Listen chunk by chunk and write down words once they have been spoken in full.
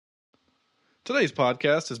Today's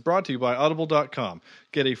podcast is brought to you by Audible.com.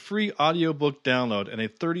 Get a free audiobook download and a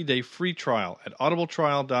 30-day free trial at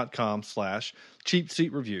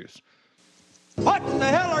audibletrial.com/cheapseatreviews. What the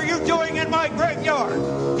hell are you doing in my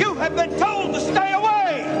graveyard? You have been told to stay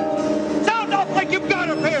away! Sound off like you've got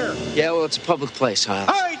up here! Yeah, well, it's a public place, Hiles.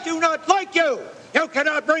 I do not like you! You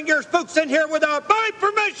cannot bring your spooks in here without my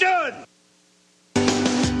permission! You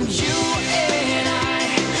and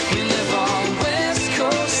I, we live on West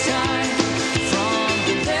Coast time. From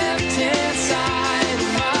the left-hand side of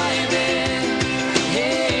my bed,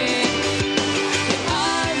 yeah.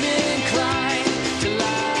 I'm inclined to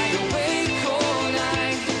lie awake all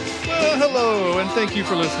night. Well, hello, and thank you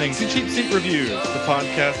for listening to Cheap Seat Reviews, the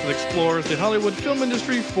podcast that explores the Hollywood film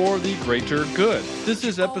industry for the greater good. This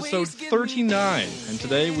is episode 39, and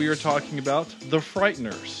today we are talking about The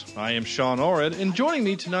Frighteners. I am Sean Orred, and joining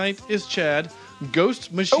me tonight is Chad,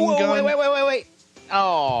 Ghost Machine Gun. Wait.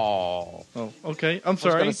 Oh, Okay. I'm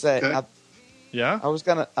sorry. I was gonna say, Okay. Yeah? I was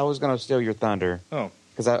gonna steal your thunder Oh,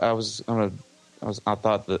 because I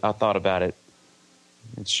thought about it.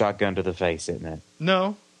 It's shotgun to the face, isn't it?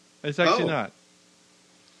 no. It's actually Oh. not.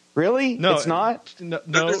 Really? No. It's not. No.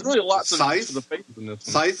 There's really lots Scythe? to the faces in this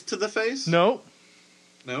one. Scythe to the face? No.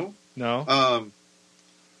 No? No.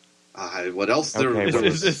 What else? There Okay,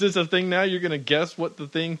 was Is this a thing now? You're going to guess what the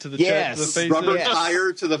thing to the, Yes. the face rubber is? Yes.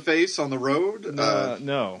 tire to the face on the road?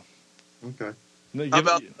 No. Okay. No, How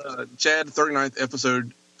about Chad 39th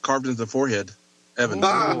episode carved into the forehead? Evan.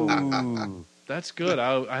 Ooh. That's good.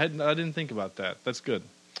 I didn't think about that. That's good.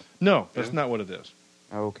 No, that's Yeah. not what it is.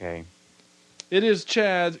 Okay. It is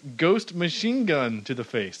Chad's ghost machine gun to the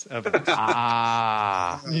face, Evan.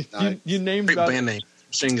 Ah. you named Great about band name.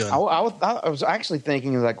 Machine gun. I was actually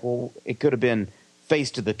thinking like, well, it could have been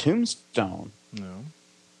face to the tombstone. no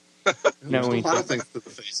There's we- a lot of things to the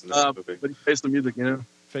face in this movie. But he plays the music, you know.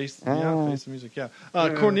 face. Oh. Yeah, face the music. Yeah.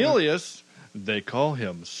 Cornelius. They call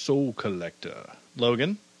him Soul Collector.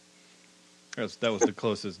 Logan. That was the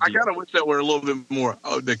closest. I kind of wish that were a little bit more.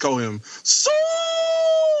 Oh, they call him Soul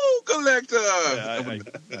Collector. I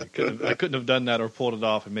couldn't have done that or pulled it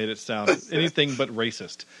off and made it sound anything but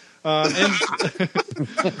racist.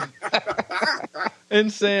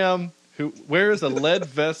 And Sam, who wears a lead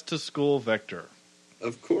vest to school vector.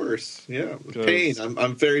 Of course. Yeah. Good. Pain.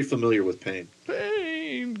 I'm very familiar with pain.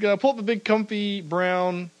 Hey, pull up a big comfy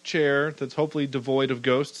brown chair that's hopefully devoid of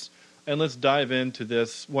ghosts, and let's dive into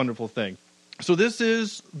this wonderful thing. So this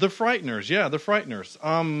is The Frighteners. Yeah, The Frighteners.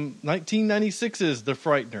 1996's The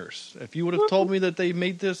Frighteners. If you would have told me that they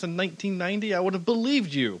made this in 1990, I would have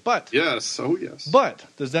believed you. But Yes. Oh, yes.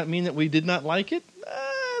 does that mean that we did not like it?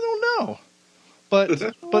 I don't know. But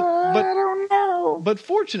I don't know. But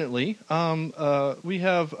fortunately, we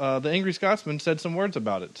have the Angry Scotsman said some words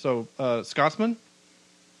about it. So, Scotsman?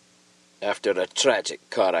 After a tragic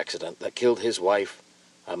car accident that killed his wife,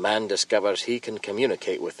 a man discovers he can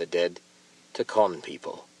communicate with the dead to con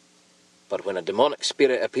people. But when a demonic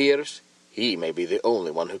spirit appears, he may be the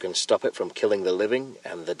only one who can stop it from killing the living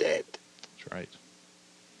and the dead. That's right.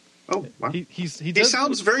 Oh, wow. He He does,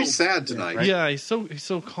 sounds very sad tonight. Yeah, he's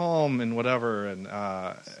so calm and whatever. And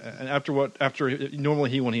after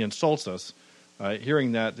normally when he insults us,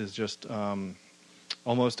 hearing that is just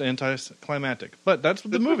almost anticlimactic. But that's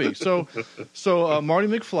the movie. So Marty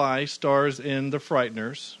McFly stars in The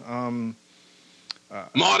Frighteners.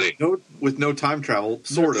 Marty. With no time travel,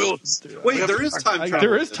 sort of. Wait, there is time travel.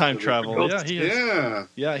 There is in this time movie. travel. Yeah, he is. Yeah.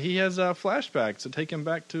 Yeah, he has flashbacks that take him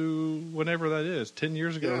back to whenever that is, 10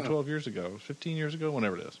 years ago, Yeah. 12 years ago, 15 years ago,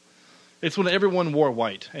 whenever it is. It's when everyone wore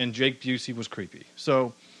white, and Jake Busey was creepy.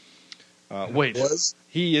 So, wait, Was?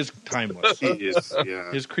 he is timeless. He is. Yeah.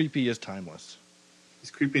 His creepy is timeless.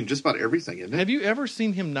 He's creepy in just about everything, isn't he? Have you ever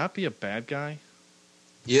seen him not be a bad guy?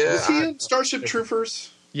 Yeah. Was he in Starship Troopers?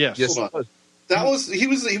 Yes. Yes. Hold on. He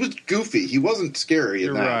was goofy. He wasn't scary in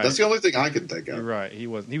You're that. right. That's the only thing I can think You're of. right. He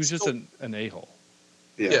wasn't. He was just an a-hole.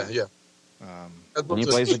 Yeah. And he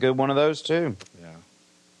plays a good one of those too. Yeah.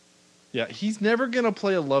 Yeah, he's never going to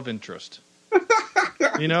play a love interest.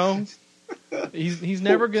 You know? He's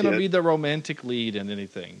never going to kid. be the romantic lead in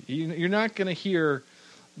anything. You're not going to hear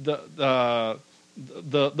the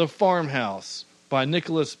Farmhouse by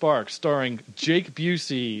Nicholas Sparks starring Jake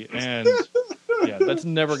Busey and yeah, that's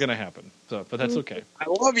never going to happen. So, but that's okay. I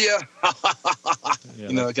love you. Yeah,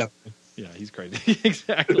 You know, that kind of- yeah, he's crazy.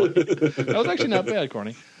 Exactly. That was actually not bad,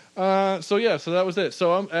 Corny. So that was it.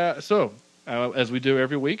 So as we do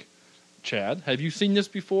every week, Chad, have you seen this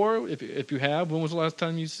before? If you have, when was the last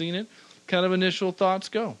time you've seen it? Kind of initial thoughts,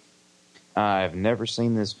 go. I've never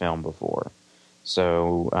seen this film before,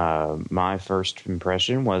 so my first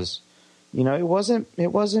impression was you know, it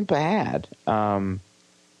wasn't bad.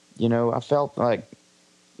 You know, I felt like,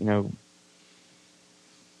 you know,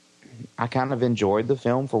 I kind of enjoyed the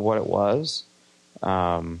film for what it was.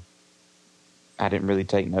 I didn't really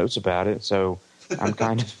take notes about it, so I'm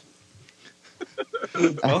kind of.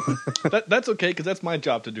 Well, that's okay because that's my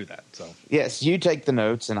job to do that. So Yes, you take the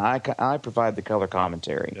notes, and I provide the color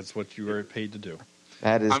commentary. that's what you are paid to do.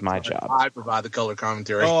 That is I'm my sorry, job. I provide the color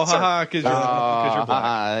commentary. Oh, Sorry. haha, because you're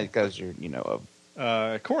black. Because you're, you know,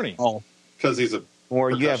 Corny. Oh, Because he's a or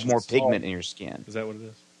you have more Percussionist. pigment in your skin. Is that what it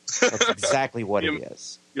is? That's exactly what it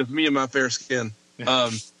is. it's me and my fair skin. I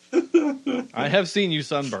have seen you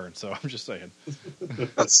sunburn, so I'm just saying.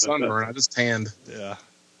 That's sunburn. I just tanned Yeah,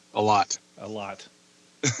 a lot. a lot.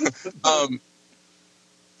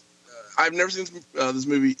 I've never seen this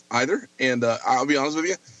movie either, and I'll be honest with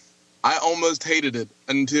you, I almost hated it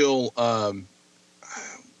until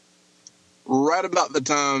right about the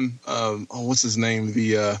time. What's his name?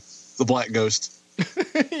 The Black Ghost.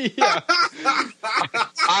 Yeah.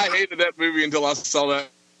 I hated that movie until I saw that,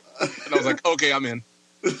 and I was like, okay, I'm in.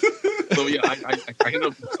 So yeah, I ended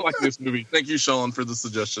up liking this movie. Thank you, Sean, for the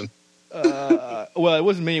suggestion. Well, it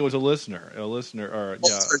wasn't me. It was a listener. Or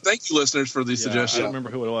yeah. Thank you, listeners, for the I suggestion. don't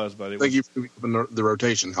remember who it was, but it Thank was, you for keeping the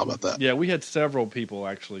rotation. How about that? Yeah, we had several people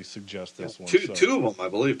actually suggest this one. two so, of them, I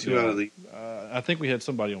believe. Two Yeah. out of the. I think we had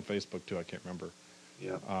somebody on Facebook too. I can't remember.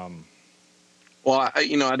 Yeah. Well,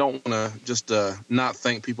 I don't want to just not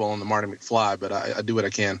thank people on the Marty McFly, but I do what I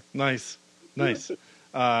can. Nice.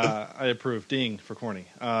 I approve. Ding for corny.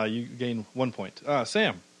 You gain 1 point.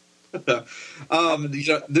 Sam.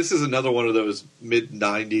 This is another one of those mid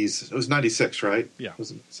 '90s. It was '96, right? Yeah.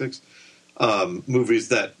 Was it '96? Movies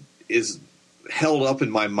that is held up in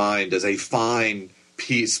my mind as a fine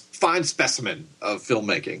specimen of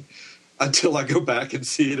filmmaking until I go back and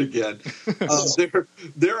see it again.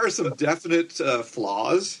 There are some definite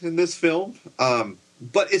flaws in this film,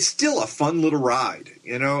 but it's still a fun little ride.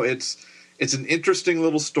 You know, it's an interesting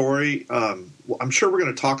little story. I'm sure we're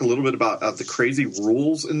going to talk a little bit about the crazy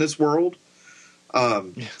rules in this world.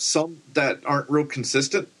 Some that aren't real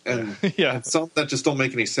consistent, and, Yeah. and some that just don't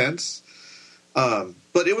make any sense.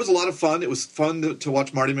 But it was a lot of fun. It was fun to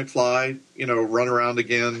watch Marty McFly, run around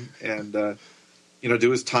again and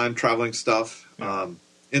do his time traveling stuff.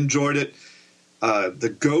 Enjoyed it.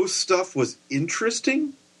 The ghost stuff was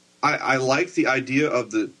interesting. I like the idea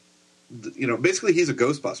of the basically he's a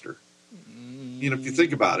Ghostbuster. If you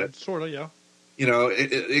think about it, Sort of, yeah.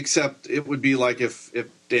 Except it would be like if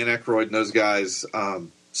Dan Aykroyd and those guys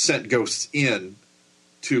sent ghosts in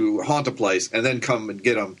to haunt a place and then come and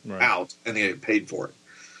get them out, and they get paid for it.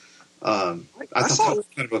 I thought that was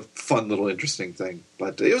kind of a fun little interesting thing,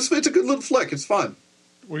 but it's a good little flick. It's fun.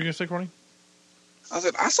 What were you going to say, Corny? I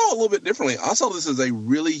said I saw it a little bit differently. I saw this as a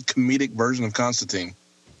really comedic version of Constantine.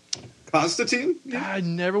 Constantine? I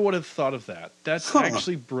never would have thought of that. That's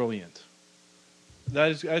actually brilliant.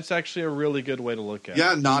 That's actually a really good way to look at it.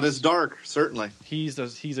 Yeah, not as dark, certainly. He's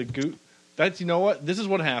a goot. That's, you know what? This is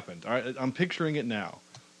what happened. All right, I'm picturing it now.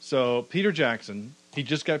 So Peter Jackson, he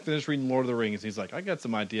just got finished reading Lord of the Rings. He's like, I got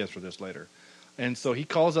some ideas for this later. And so he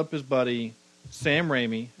calls up his buddy Sam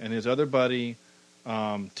Raimi and his other buddy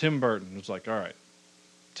Tim Burton. It's like, all right,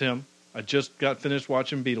 Tim, I just got finished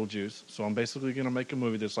watching Beetlejuice, so I'm basically going to make a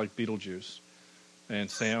movie that's like Beetlejuice. And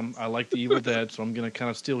Sam, I like The Evil Dead, so I'm going to kind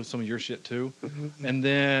of steal some of your shit too. And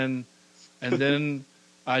then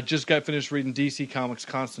I just got finished reading DC Comics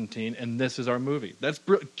Constantine, and this is our movie. That's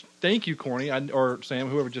thank you, Corny, or Sam,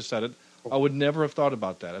 whoever just said it. I would never have thought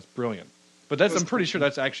about that. That's brilliant. But I'm pretty sure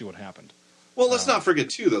that's actually what happened. Well, let's not forget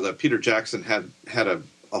too, though, that Peter Jackson had a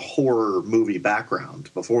horror movie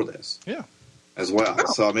background before this. Yeah. As well.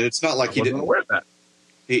 So I mean, it's not like he didn't aware of that.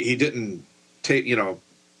 He didn't take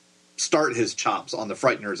start his chops on the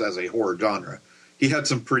Frighteners as a horror genre. He had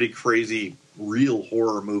some pretty crazy real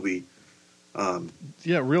horror movie.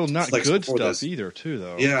 Real not flicks good before stuff this. either, too,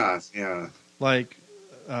 though. Yeah. Like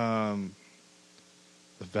The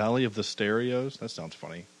Valley of the Stereos. That sounds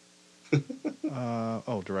funny.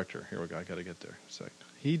 Director. Here we go. I got to get there. A sec.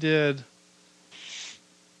 He's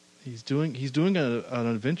doing an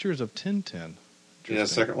Adventures of Tintin. Yeah,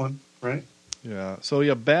 second one, right? Yeah. So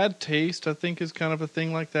yeah, Bad Taste I think is kind of a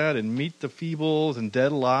thing like that, and Meet the Feebles and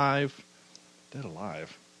Dead Alive. Dead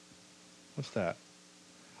Alive. What's that?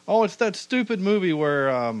 Oh, it's that stupid movie where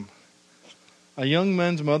a young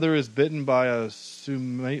man's mother is bitten by a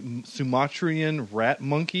Sumatran rat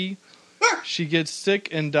monkey. She gets sick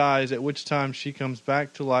and dies, at which time she comes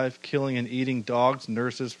back to life, killing and eating dogs,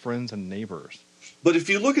 nurses, friends, and neighbors. But if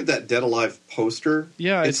you look at that Dead Alive poster,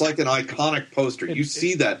 Yeah, it's like an iconic poster. You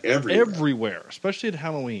see that everywhere. Everywhere, especially at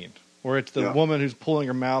Halloween. Or it's the Yeah. woman who's pulling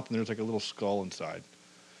her mouth and there's like a little skull inside.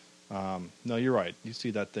 No, you're right. You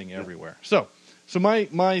see that thing everywhere. So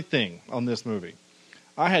my thing on this movie,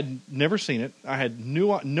 I had never seen it. I had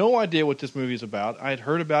no idea what this movie is about. I had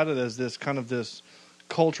heard about it as this kind of this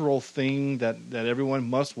cultural thing that everyone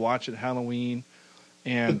must watch at Halloween.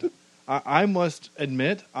 And I must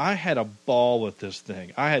admit, I had a ball with this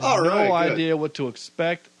thing. I had All no right, good. idea what to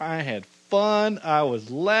expect. I had fun. I was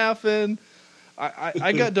laughing.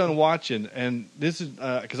 I got done watching, and this is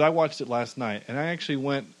because I watched it last night, and I actually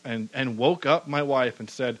went and woke up my wife and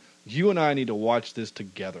said, "You and I need to watch this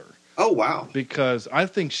together." Oh, wow. Because I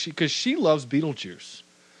think she loves Beetlejuice,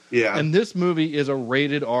 Yeah. and this movie is a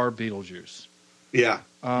rated R Beetlejuice. Yeah.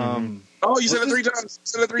 Oh, you said it 3 times. You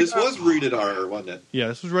said it 3 This times. was rated R, wasn't it? Yeah,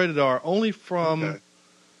 this was rated R only from. Okay.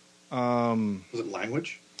 Was it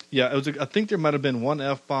language? Yeah, it was. I think there might have been one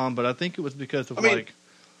F-bomb, but I think it was because of I mean- like.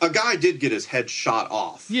 A guy did get his head shot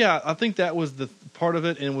off. Yeah, I think that was the part of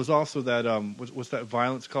it, and it was also that what's that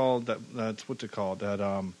violence called? That's what's it called? That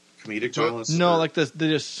Comedic violence? no, or- like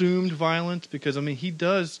the assumed violence, because I mean he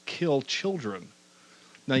does kill children.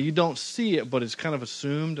 Now you don't see it, but it's kind of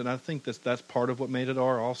assumed, and I think that's part of what made it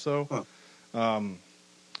R. Also, Huh.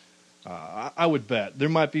 I would bet there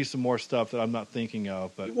might be some more stuff that I'm not thinking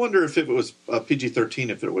of, but I wonder if it was PG-13,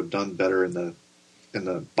 if it would have done better in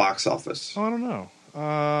the box office. oh, I don't know.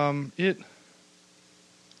 It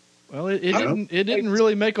I don't didn't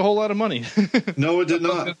really make a whole lot of money. No, it did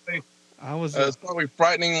not. I was It's probably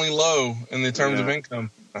frighteningly low in the terms of Yeah.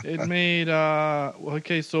 income. it made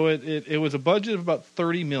okay, so it was a budget of about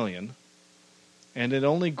 $30 million, and it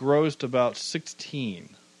only grossed about 16.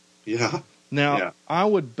 Yeah. Now Yeah. I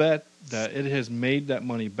would bet that it has made that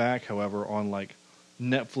money back, however, on like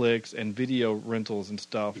Netflix and video rentals and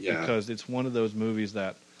stuff, Yeah. because it's one of those movies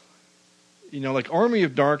that, you know, like Army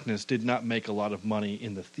of Darkness did not make a lot of money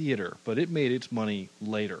in the theater, but it made its money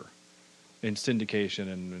later in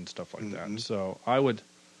syndication and stuff like Mhm. that. So I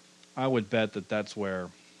would bet that that's where.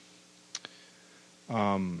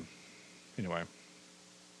 Anyway,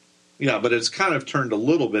 Yeah, but it's kind of turned a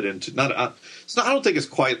little bit into it's not. I don't think it's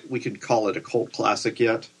quite. We could call it a cult classic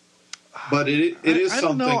yet, but it is I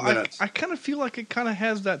don't something know. that I kind of feel like it kind of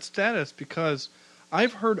has that status because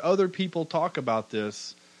I've heard other people talk about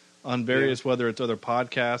this on various, whether it's other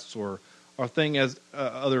podcasts or thing as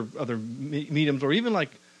other mediums, or even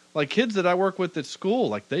like kids that I work with at school.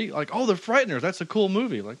 Like they like, oh, The Frighteners. That's a cool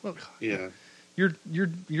movie. Like, well, yeah.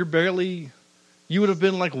 you're barely. You would have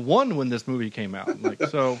been like 1 when this movie came out. Like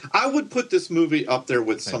so. I would put this movie up there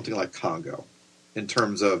with something like Congo, in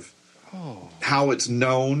terms of Oh how it's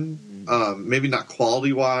known. Maybe not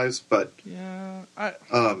quality wise, but yeah.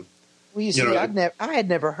 Well, you see, know, I had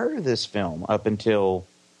never heard of this film up until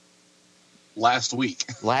Last week.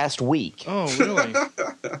 last week. Oh, really?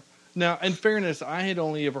 Now, in fairness, I had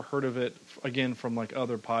only ever heard of it again from like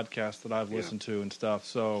other podcasts that I've listened to and stuff.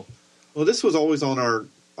 So, well, this was always on our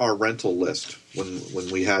rental list when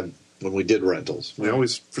we did rentals. We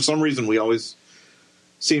always, for some reason, we always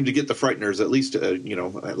seem to get the Frighteners at least,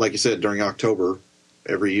 like you said, during October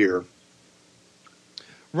every year.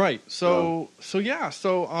 right. So yeah.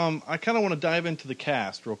 So, I kind of want to dive into the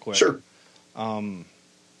cast real quick. Sure.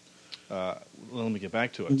 Let me get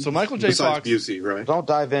back to it. So, Michael J. Besides Fox. Busey, right? Don't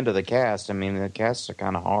dive into the cast. I mean, the casts are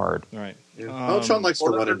kind of hard. Right. Yeah. Well, Sean likes to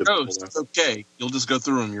Well, run they're into people. ghosts. It's okay. You'll just go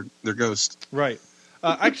through them. They're ghosts. Right.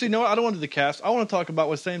 Actually, no, I don't want to do the cast. I want to talk about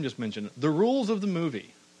what Sam just mentioned: the rules of the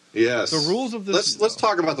movie. Yes. The rules of this. Let's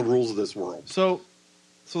talk about the rules of this world. So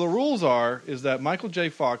the rules is that Michael J.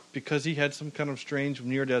 Fox, because he had some kind of strange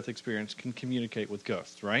near-death experience, can communicate with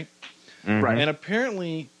ghosts, right? Right. And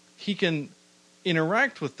apparently he can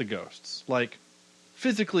interact with the ghosts, like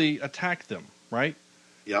physically attack them, right?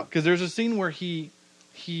 Yep. Because there's a scene where he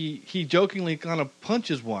jokingly kind of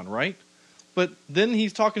punches one, right? But then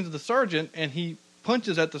he's talking to the sergeant, and he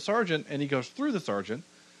punches at the sergeant, and he goes through the sergeant,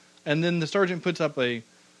 and then the sergeant puts up a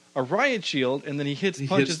riot shield, and then he punches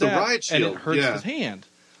hits the that, riot and it shield, hurts yeah. his hand.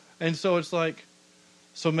 And so it's like,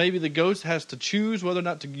 so maybe the ghost has to choose whether or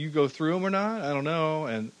not you go through him or not. I don't know.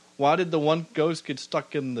 And why did the one ghost get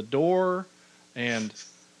stuck in the door? And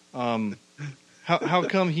how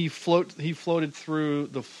come he floated through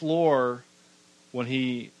the floor when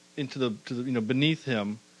he into the beneath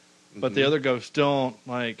him, but the other ghosts don't,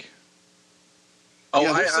 like. Oh,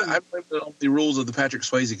 Yeah, there's some- I blame it on the rules of the Patrick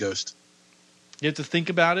Swayze ghost. You have to think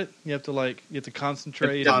about it. You have to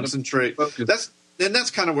concentrate. Concentrate. Focus.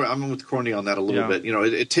 That's kind of where I'm with Corny on that a little Yeah. bit. You know,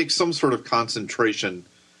 it takes some sort of concentration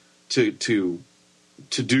to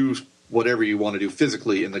do whatever you want to do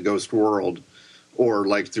physically in the ghost world, or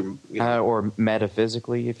like through or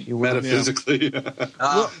metaphysically, if you will. metaphysically.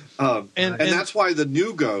 And That's why the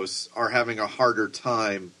new ghosts are having a harder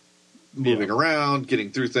time moving around,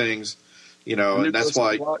 getting through things. And that's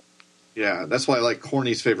why. Yeah, that's why like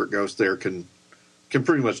Corny's favorite ghost there can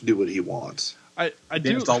pretty much do what he wants. I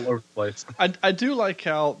do. It's all over the place. I do like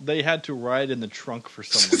how they had to ride in the trunk for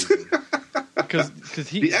some reason. Because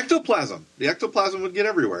The ectoplasm would get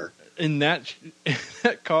everywhere. in that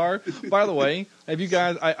car. By the way, have you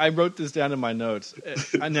guys? I wrote this down in my notes.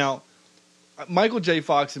 Now, Michael J.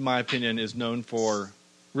 Fox, in my opinion, is known for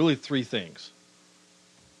really three things,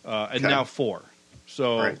 and now four.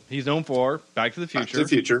 So Right. he's known for Back to the Future, Back to the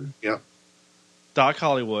Future, yeah. Doc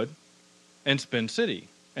Hollywood, and Spin City,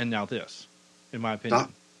 and now this. In my opinion,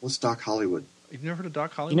 What's Doc Hollywood? you've never heard of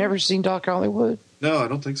Doc Hollywood? You never seen Doc Hollywood? No, I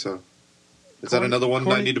don't think so. Is that another one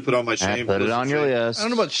that I need to put on my shame? Put it on your list. I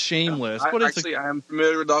don't know about shameless, but it's I am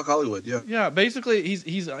familiar with Doc Hollywood. Yeah. yeah. Basically,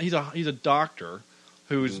 he's a doctor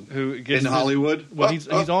who gets In Hollywood? Well, he's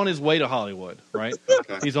on his way to Hollywood, right?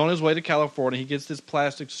 Okay. He's on his way to California. He gets this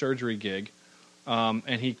plastic surgery gig,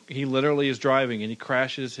 and he literally is driving and he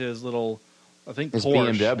crashes his little, I think His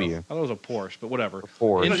Porsche. BMW. I thought it was a Porsche, but whatever.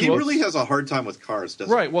 Porsche. Into He a- really has a hard time with cars,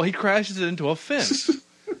 doesn't Right. Well, he crashes it into a fence,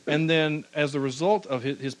 and then as a result of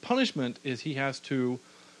his punishment is he has to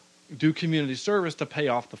do community service to pay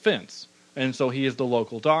off the fence. And so he is the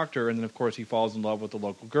local doctor, and then of course he falls in love with the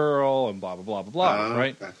local girl, and blah blah blah blah blah.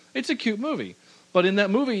 Right? Okay. It's a cute movie, but in that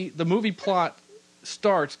movie, the movie plot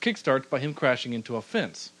kickstarts by him crashing into a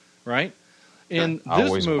fence. Right? In I this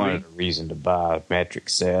always movie, wanted a reason to buy a metric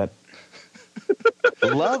set.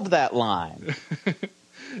 Love that line.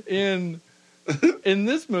 in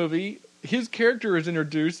this movie, his character is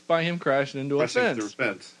introduced by him crashing into a Crashing through fence. a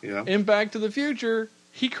fence, yeah. In Back to the Future,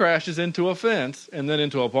 he crashes into a fence and then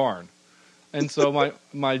into a barn. And so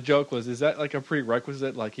my joke was, is that like a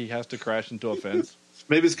prerequisite? Like he has to crash into a fence?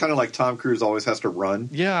 Maybe it's kind of like Tom Cruise always has to run,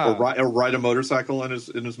 Yeah. or ride a motorcycle in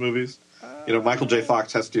his movies. Michael J.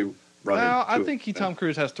 Fox has to run. Well, I into think it. Tom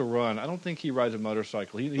Cruise has to run. I don't think he rides a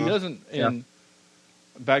motorcycle. He doesn't in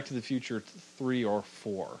Back to the Future 3 or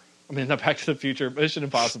 4. I mean, not Back to the Future, Mission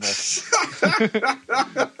Impossible.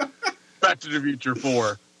 Back to the Future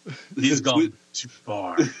 4. He's gone too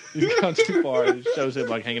far. He's gone too far. It shows him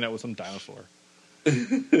like hanging out with some dinosaur.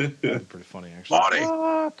 That'd be pretty funny, actually.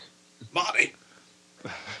 Marty. Marty.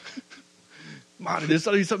 Marty, there's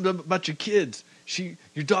something about your kids.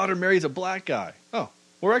 Your daughter marries a black guy. Oh,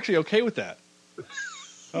 we're actually okay with that.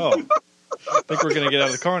 Oh, I think we're gonna get out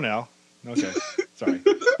of the car now. Okay, sorry.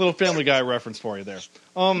 Little Family Guy reference for you there.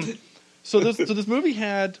 So this movie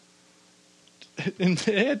had,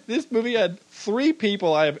 this movie had 3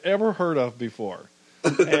 people I have ever heard of before,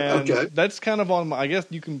 and Okay. that's kind of on my. I guess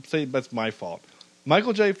you can say that's my fault.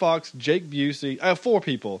 Michael J. Fox, Jake Busey. I have 4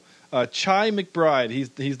 people. Chai McBride. He's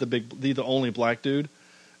the only black dude,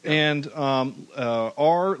 and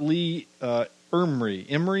R. Lee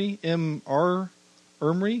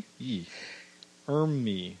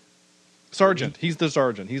Ermry. Sergeant. He's the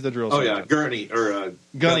sergeant. He's the drill Oh sergeant. yeah, Gurney or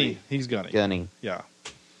Gunny. He's Gunny. Gunny. Yeah.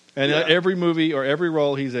 And Yeah. every movie or every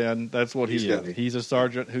role he's in, that's what He's he is. Gunny. He's a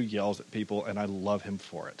sergeant who yells at people, and I love him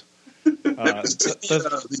for it.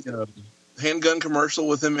 The handgun commercial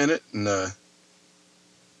with him in it, and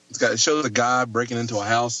it shows a guy breaking into a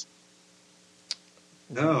house.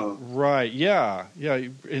 No. Right. Yeah. Yeah.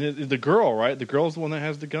 And the girl, right? The girl's the one that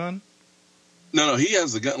has the gun. No, he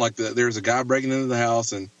has the gun. There's a guy breaking into the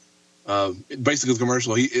house, and basically the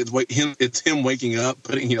commercial. It's him waking up,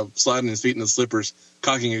 sliding his feet in the slippers,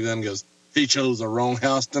 cocking a gun, and goes, "He chose the wrong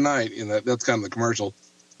house tonight." And that's kind of the commercial.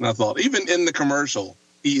 And I thought, even in the commercial,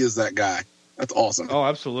 he is that guy. That's awesome. Oh,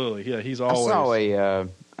 absolutely. Yeah. He's I always. saw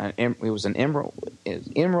it was an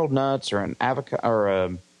emerald nuts or an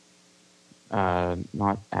avocado or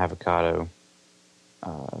not avocado.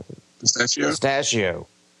 Pistachio.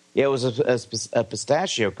 Yeah, it was a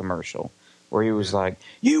pistachio commercial where he was like,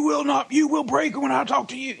 you will break when I talk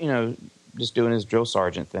to you. Just doing his drill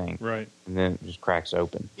sergeant thing. Right. And then it just cracks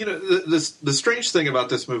open. The strange thing about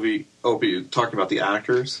this movie, Opie, talking about the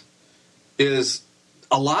actors, is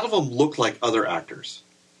a lot of them look like other actors.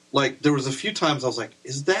 Like, there was a few times I was like,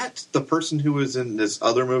 is that the person who was in this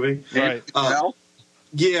other movie? Right.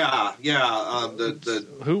 Yeah. The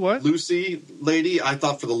Who? What? Lucy lady, I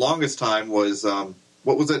thought for the longest time was,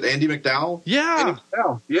 what was it, Andy McDowell? Yeah.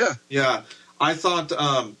 Yeah. Yeah. I thought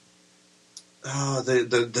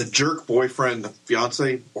the jerk boyfriend,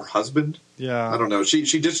 fiance, or husband. Yeah. I don't know. She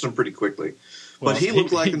ditched him pretty quickly. Well, But he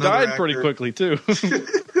looked like he another died pretty actor. quickly too.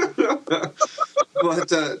 But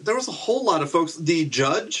there was a whole lot of folks. The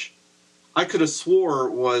judge, I could have swore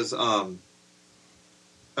was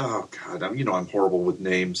Oh God, I'm horrible with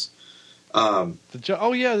names. The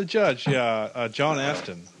judge. Yeah, John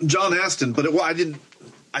Aston. John Aston, but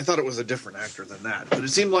I thought it was a different actor than that. But it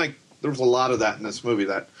seemed like there was a lot of that in this movie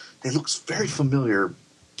that it looks very familiar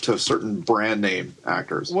to certain brand name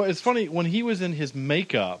actors. Well, it's funny when he was in his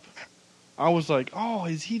makeup. I was like, "Oh,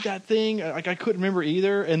 is he that thing?" Like I couldn't remember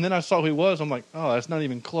either, and then I saw who he was. I'm like, "Oh, that's not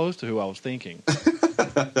even close to who I was thinking."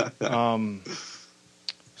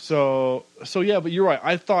 So yeah, but you're right.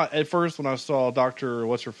 I thought at first when I saw Dr.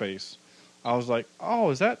 What's her face, I was like, "Oh,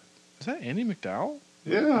 is that Andy McDowell?"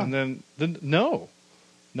 Yeah. And then no,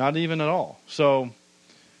 not even at all. So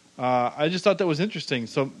I just thought that was interesting.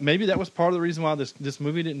 So maybe that was part of the reason why this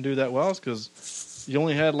movie didn't do that well, is because you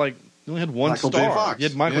only had one Michael J. star. Fox. You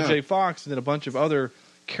had Michael Yeah. J. Fox and then a bunch of other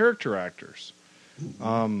character actors.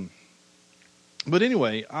 But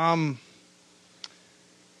anyway,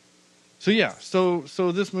 so yeah, so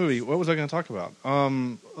this movie. What was I going to talk about?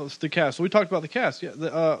 It's the cast. So we talked about the cast. Yeah.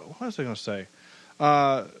 What was I going to say?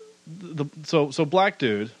 So black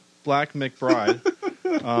dude, Black McBride.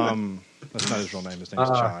 That's not his real name. His name's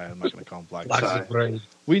Chai. I'm not going to call him Black. Chai.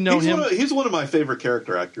 We know him. He's one of my favorite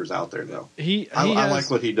character actors out there, though. I like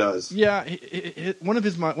what he does. Yeah, one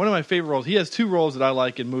of my favorite roles. He has two roles that I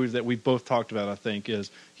like in movies that we've both talked about. I think is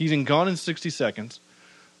he's in Gone in 60 Seconds.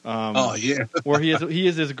 Oh yeah, Where he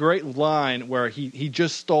has this great line where he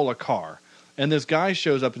just stole a car, and this guy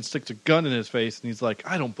shows up and sticks a gun in his face, and he's like,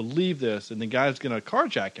 "I don't believe this," and the guy's gonna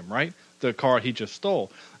carjack him, right? The car he just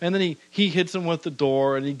stole, and then he hits him with the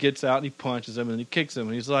door, and he gets out and he punches him and he kicks him,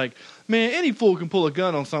 and he's like, "Man, any fool can pull a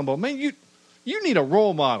gun on somebody. Man, you need a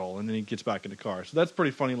role model." And then he gets back in the car. So that's a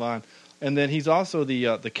pretty funny line. And then he's also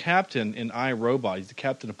the captain in iRobot. He's the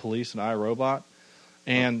captain of police in iRobot,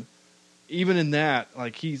 and even in that,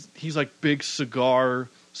 like he's like big cigar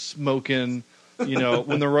smoking.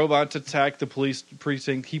 When the robots attack the police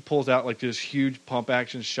precinct, he pulls out like this huge pump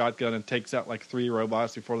action shotgun and takes out like 3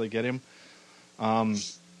 robots before they get him.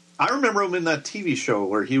 I remember him in that TV show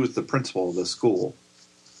where he was the principal of the school.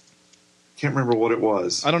 Can't remember what it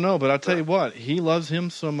was. I don't know, but I'll tell you what, he loves him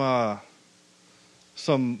some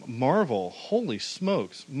Marvel. Holy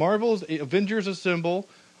smokes. Marvel's Avengers Assemble,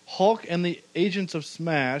 Hulk and the Agents of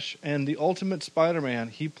Smash, and the Ultimate Spider-Man,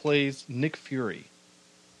 he plays Nick Fury.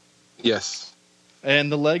 yes.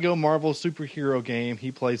 And the Lego Marvel superhero game,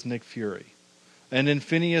 he plays Nick Fury. And in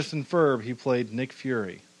Phineas and Ferb, he played Nick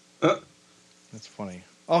Fury. That's funny.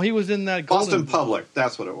 Oh, he was in that Boston Public.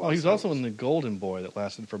 That's what it was. Oh, he was also in the Golden Boy that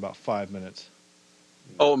lasted for about 5 minutes.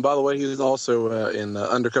 Oh, and by the way, he was also in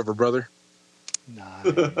Undercover Brother. Nice.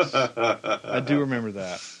 I do remember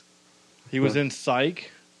that. He was in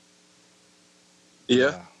Psych.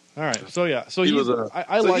 Yeah. All right. So yeah. So He he was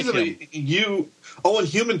I like him. And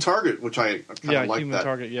Human Target, which I kind of like. Human that.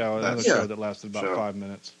 Target. Yeah, another Yeah. show that lasted about Show. 5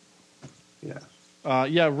 minutes. Yeah.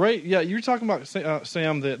 Yeah. Right. Yeah. You're talking about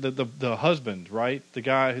Sam, the husband, right? The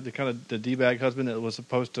guy, the kind of the d-bag husband that was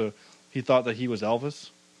supposed to. He thought that he was Elvis.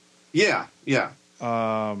 Yeah. Yeah.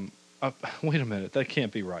 Wait a minute. That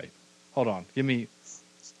can't be right. Hold on. Give me.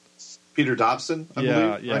 Peter Dobson. I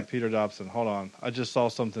believe, right? Peter Dobson. Hold on. I just saw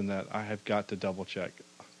something that I have got to double check.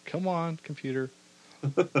 Come on, computer.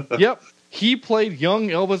 Yep. He played young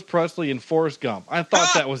Elvis Presley in Forrest Gump. I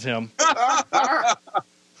thought that was him.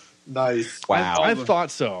 Nice. Wow. I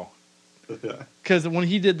thought so. Because when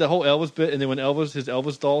he did the whole Elvis bit, and then when his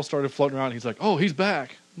Elvis doll started floating around, he's like, "Oh, he's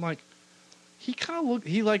back." I'm like, he kind of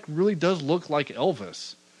really does look like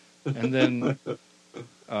Elvis. And then,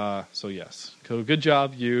 so yes, so good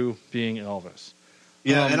job you being Elvis.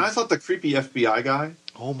 Yeah, and I thought the creepy FBI guy.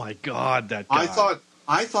 Oh my God, that guy!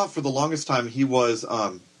 I thought for the longest time he was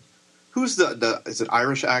who's is it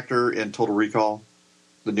Irish actor in Total Recall,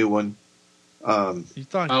 the new one? You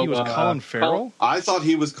thought he was Colin Farrell? I thought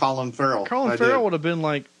he was Colin Farrell. Colin Farrell would have been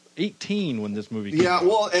like 18 when this movie came out.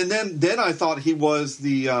 Well, and then I thought he was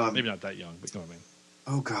the maybe not that young, but you know what I mean.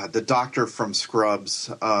 oh god, the doctor from Scrubs,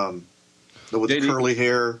 with JD. curly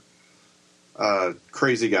hair,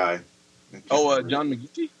 crazy guy. John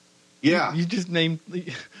McGeechee? Yeah. You just named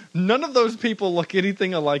none of those people look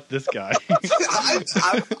anything like this guy.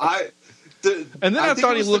 And then I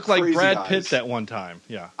thought he looked like Brad Pitt that one time.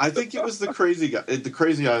 Yeah. I think it was the crazy guy. The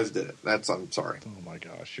crazy guys did it. I'm sorry. Oh my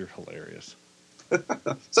gosh, you're hilarious.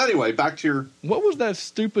 So anyway, back to your. What was that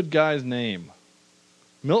stupid guy's name?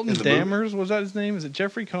 Milton In the Dammers, was that his name? Is it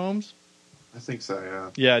Jeffrey Combs? I think so. Yeah.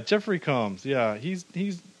 Yeah, Jeffrey Combs. Yeah, he's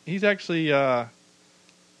actually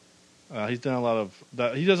he's done a lot of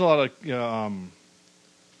that. He does a lot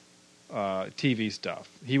of TV stuff.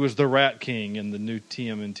 He was the Rat King in the new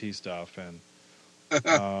TMNT stuff and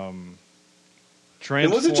And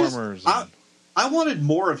was it just? Transformers. I I wanted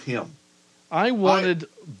more of him. I wanted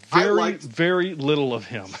liked- very little of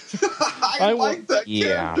him. I like that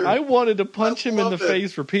Yeah. character. I wanted to punch him in the love it.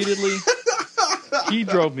 face repeatedly. He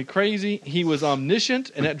drove me crazy. He was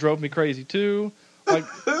omniscient, and that drove me crazy too.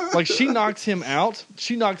 Like she knocks him out.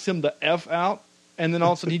 She knocks him the F out, and then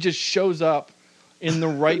all of a sudden he just shows up in the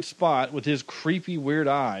right spot with his creepy, weird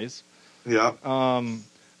eyes. Yeah.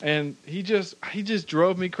 And he just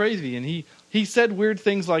drove me crazy. And he said weird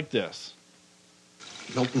things like this.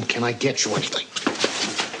 Milton, can I get you anything?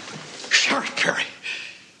 Sheriff Perry,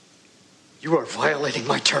 you are violating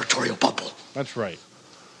my territorial bubble. That's right.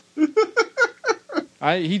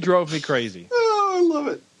 He drove me crazy. Oh, I love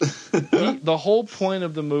it. The whole point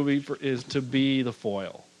of the movie is to be the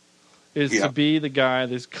foil, to be the guy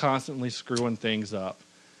that's constantly screwing things up.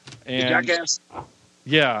 And Jackass.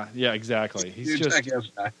 yeah, exactly. He's You're a just jackass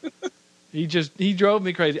guy. he drove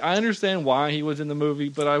me crazy. I understand why he was in the movie,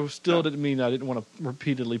 but I still didn't mean I didn't want to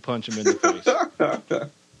repeatedly punch him in the face.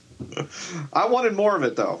 I wanted more of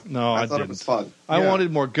it, though. No, I thought didn't. it was fun. I Yeah.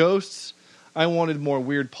 wanted more ghosts. I wanted more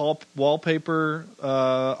weird wallpaper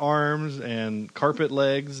arms and carpet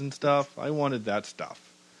legs and stuff. I wanted that stuff.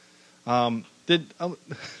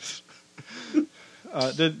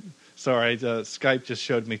 Skype just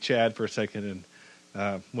showed me Chad for a second,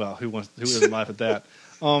 and who doesn't laugh at that?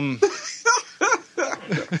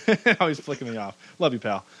 Always flicking me off. Love you,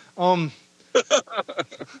 pal.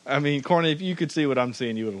 I mean, Corny, if you could see what I'm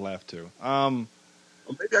seeing, you would have laughed too. Well,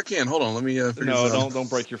 maybe I can. Hold on. Let me figure No, this out. don't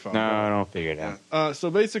break your phone. No, I don't figure it out. So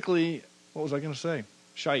basically, what was I going to say?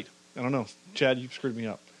 Shite. I don't know. Chad, you screwed me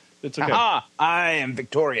up. It's okay. Aha! I am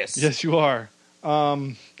victorious. Yes, you are.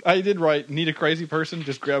 I did write, need a crazy person,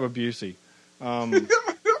 just grab a Busey.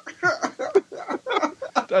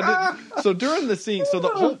 So during the scene,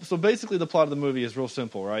 so basically the plot of the movie is real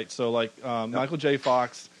simple, right? So like Michael J.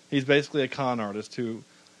 Fox, he's basically a con artist who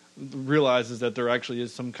realizes that there actually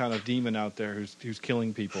is some kind of demon out there who's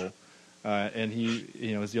killing people, and he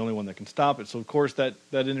is the only one that can stop it. So of course that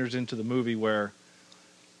enters into the movie where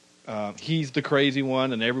he's the crazy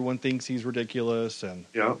one and everyone thinks he's ridiculous, and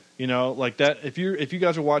like that. If you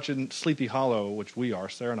guys are watching Sleepy Hollow, which we are,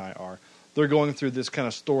 Sarah and I are, they're going through this kind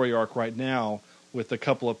of story arc right now with a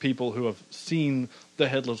couple of people who have seen the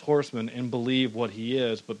Headless Horseman and believe what he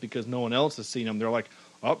is, but because no one else has seen him, they're like,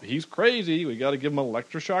 oh, he's crazy. We got to give him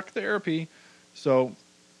electroshock therapy. So,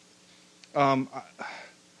 the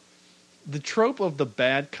trope of the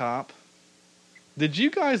bad cop. Did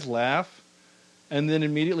you guys laugh and then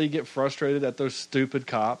immediately get frustrated at those stupid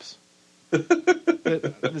cops?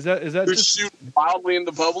 Is that You're just shooting wildly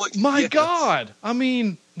into public? my Yes. God? I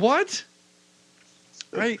mean, what?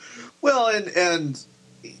 Right? Well, and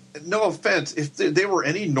no offense, if they were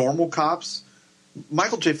any normal cops,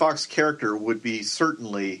 Michael J. Fox's character would be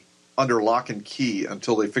certainly under lock and key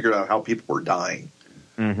until they figured out how people were dying.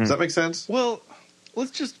 Mm-hmm. Does that make sense? Well,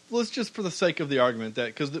 let's just for the sake of the argument that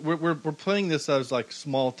because we're playing this as like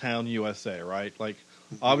small town USA, right? Like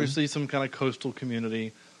obviously some kind of coastal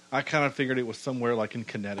community. I kind of figured it was somewhere like in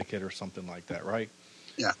Connecticut or something like that, right?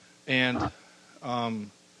 Yeah. And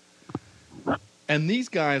these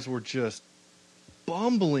guys were just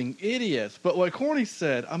bumbling idiots. But like Corny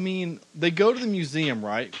said, I mean, they go to the museum,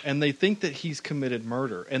 right? And they think that he's committed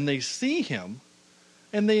murder. And they see him,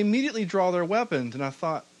 and they immediately draw their weapons. And I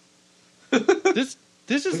thought, this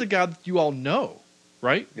is the guy that you all know,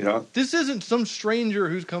 right? Yeah. This isn't some stranger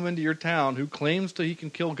who's come into your town who claims that he can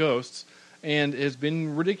kill ghosts and has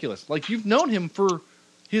been ridiculous. Like, you've known him for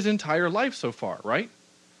his entire life so far, right?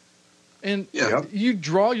 And Yeah. you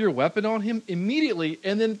draw your weapon on him immediately,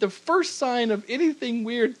 and then the first sign of anything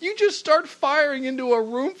weird, you just start firing into a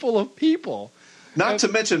room full of people. Not to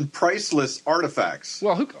mention priceless artifacts.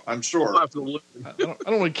 Well, I'm sure. Absolutely. I don't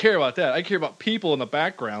really care about that. I care about people in the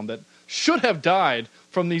background that should have died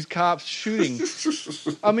from these cops shooting.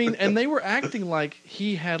 I mean, and they were acting like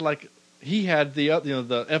he had the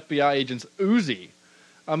the FBI agent's Uzi.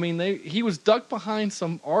 I mean, he was ducked behind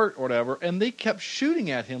some art or whatever, and they kept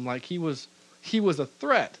shooting at him like he was a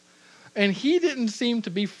threat. And he didn't seem to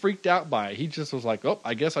be freaked out by it. He just was like, oh,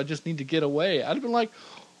 I guess I just need to get away. I'd have been like,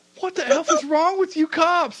 what the hell is wrong with you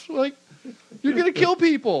cops? Like, you're going to kill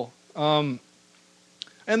people. And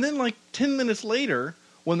then like 10 minutes later,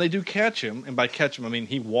 when they do catch him, and by catch him, I mean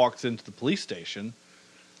he walks into the police station,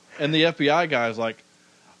 and the FBI guy's like,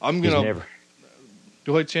 I'm going to...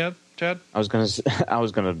 Go ahead, Chad. I was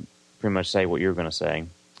gonna pretty much say what you're gonna say.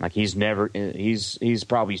 Like he's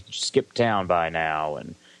probably skipped town by now,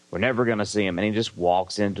 and we're never gonna see him. And he just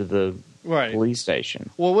walks into the police station.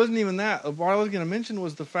 Well, it wasn't even that. What I was going to mention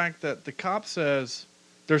was the fact that the cop says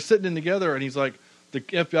they're sitting in together, and he's like, the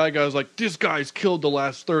FBI guy's like, this guy's killed the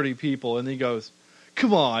last 30 people. And he goes,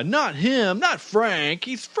 come on, not him, not Frank.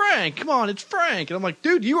 He's Frank. Come on, it's Frank. And I'm like,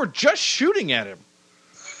 dude, you were just shooting at him.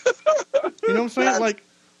 You know what I'm saying? Like,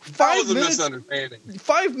 5 minutes, misunderstanding.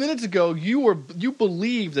 5 minutes ago, you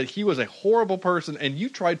believed that he was a horrible person, and you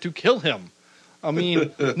tried to kill him. I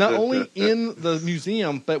mean, not only in the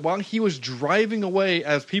museum, but while he was driving away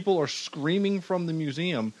as people are screaming from the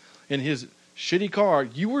museum in his shitty car,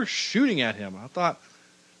 you were shooting at him. I thought,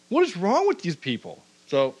 what is wrong with these people?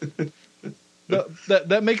 So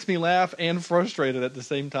that makes me laugh and frustrated at the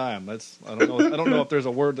same time. I don't know if there's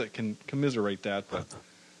a word that can commiserate that, but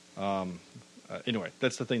anyway,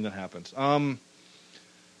 that's the thing that happens.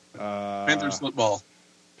 Panthers football.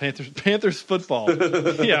 Panthers football.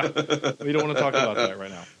 Yeah, we don't want to talk about that right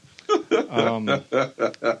now.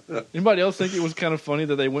 Anybody else think it was kind of funny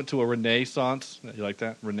that they went to a Renaissance? You like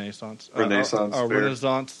that? Renaissance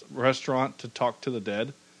Renaissance restaurant to talk to the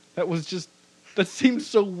dead. That seems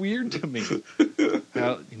so weird to me.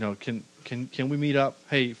 Can we meet up?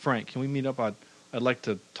 Hey, Frank, can we meet up? I'd like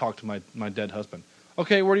to talk to my dead husband.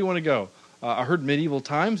 Okay, where do you want to go? I heard Medieval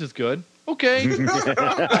Times is good. Okay.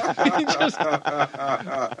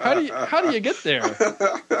 How do you get there?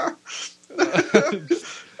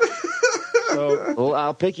 Well,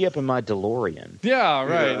 I'll pick you up in my DeLorean. Yeah,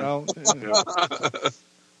 right.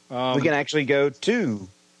 Yeah. We can actually go to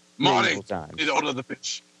Morning. Need to order the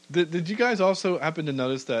fish. Did you guys also happen to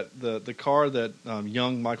notice that the car that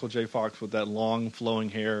young Michael J. Fox with that long flowing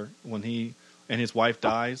hair when he and his wife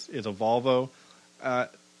dies is a Volvo?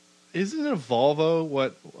 Isn't it a Volvo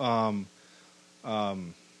what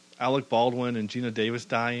Alec Baldwin and Gina Davis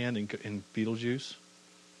die in Beetlejuice?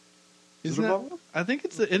 Isn't it a Volvo? I think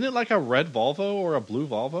isn't it like a red Volvo or a blue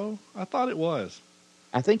Volvo? I thought it was.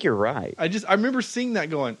 I think you're right. I remember seeing that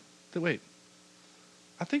going, wait,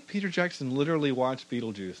 I think Peter Jackson literally watched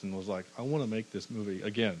Beetlejuice and was like, I want to make this movie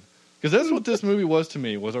again. Because that's what this movie was to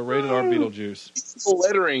me, was a rated R Beetlejuice. The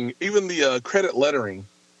lettering, even the credit lettering.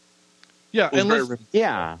 Yeah, and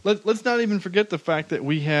let's not even forget the fact that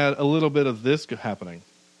we had a little bit of this happening.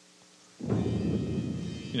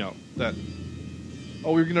 That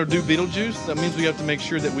we're going to do Beetlejuice? That means we have to make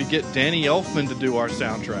sure that we get Danny Elfman to do our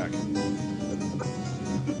soundtrack.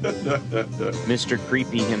 Mr.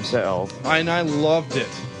 Creepy himself. And I loved it.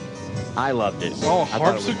 I loved it. Oh,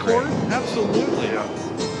 harpsichord? Absolutely. Yeah.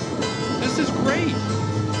 This is great.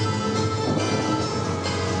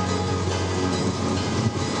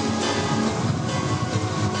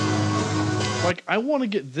 Like, I want to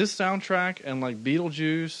get this soundtrack and like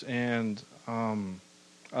Beetlejuice and I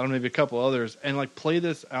don't know, maybe a couple others, and like play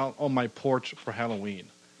this out on my porch for Halloween.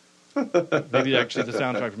 Maybe actually the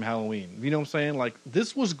soundtrack from Halloween. You know what I'm saying? Like,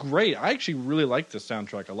 this was great. I actually really liked this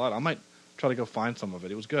soundtrack a lot. I might try to go find some of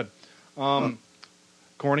it. It was good.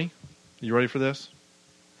 Corny, you ready for this?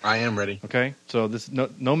 I am ready. Okay, so this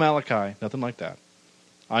no Malachi, nothing like that.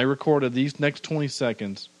 I recorded these next 20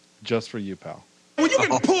 seconds just for you, pal. Well, you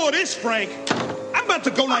can pull this, Frank. I'm about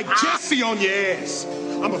to go like Jesse on your ass.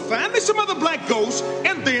 I'm going to find me some other black ghosts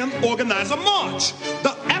and then organize a march.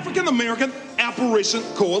 The African American Apparition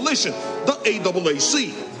Coalition, the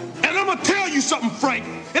AAAC. And I'm going to tell you something, Frank.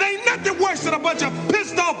 It ain't nothing worse than a bunch of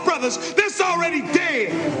pissed off brothers that's already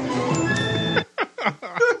dead.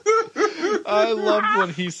 I loved when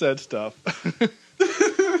he said stuff.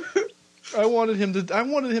 I wanted him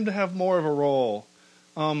to have more of a role.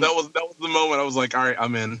 That was the moment I was like, all right,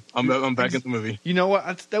 I'm in. I'm back in the movie. You know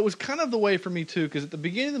what? That was kind of the way for me too, because at the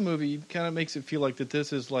beginning of the movie, it kind of makes it feel like that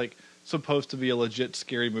this is like supposed to be a legit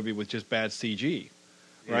scary movie with just bad CG,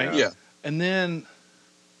 right? Yeah. And then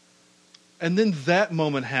that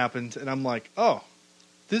moment happens, and I'm like, oh,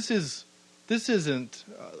 this isn't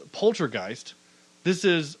Poltergeist. This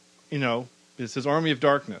is Army of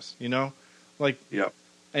Darkness. Like, yep.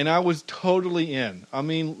 And I was totally in. I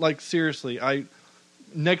mean, like, seriously,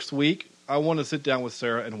 next week, I want to sit down with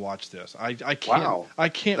Sarah and watch this. I can't. Wow. I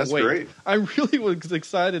can't That's wait. Great. I really was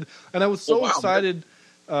excited, and I was so excited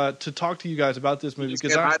to talk to you guys about this movie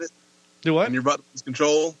because I do what? And your butt is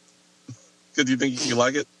control because you think you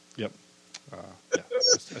like it. Yep. Yeah.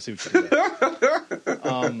 I see what you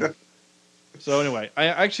did. So anyway, I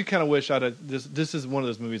actually kind of wish I'd. This is one of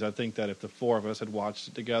those movies I think that if the four of us had watched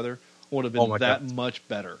it together, would have been much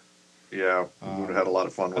better. Yeah, we would have had a lot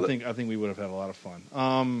of fun with it. I think we would have had a lot of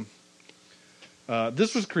fun.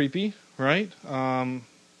 This was creepy, right?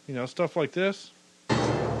 Stuff like this.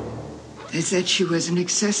 They said she was an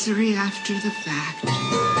accessory after the fact.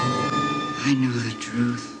 I know the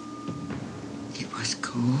truth. It was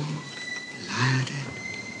cold-blooded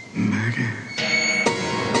murder.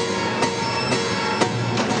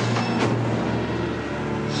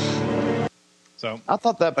 So I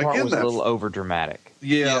thought that part Again, was a that's- little over dramatic.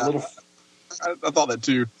 Yeah, a little. I thought that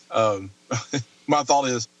too. My thought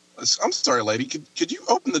is, I'm sorry, lady. Could you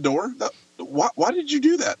open the door? Why did you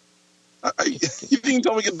do that? You didn't even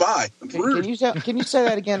tell me goodbye. That's rude. Can you say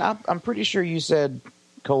that again? I'm pretty sure you said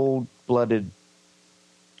cold-blooded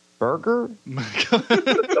burger.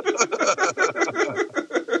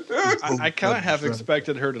 I kind of have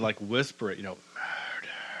expected her to like whisper it,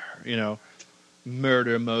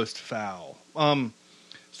 murder most foul.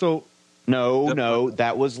 So No,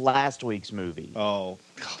 that was last week's movie. oh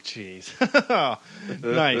jeez,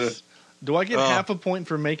 nice. Do I get half a point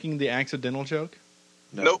for making the accidental joke?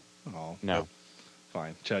 Nope. Oh No.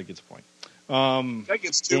 fine. Chad gets a point. That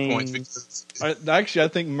gets 2 points because I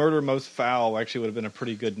think murder most foul actually would have been a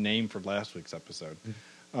pretty good name for last week's episode.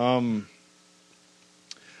 What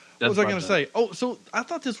was I going to say? Oh, so I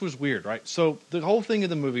thought this was weird, right? So the whole thing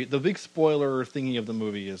of the movie, the big spoiler thingy of the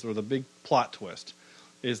movie is, or the big plot twist,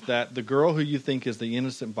 is that the girl who you think is the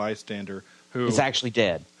innocent bystander who Is actually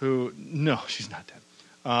dead. no, she's not dead.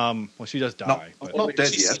 Well, she does die. No, but, not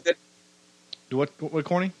dead yet. do what,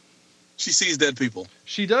 Corny? she sees dead people.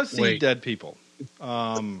 She does see Wait. dead people.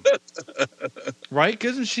 Right?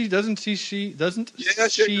 Doesn't she Yeah, she does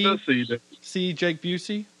see that. see Jake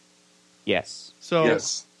Busey? Yes. So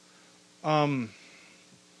Yes. So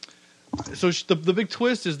the big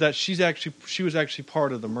twist is that she was actually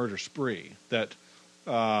part of the murder spree that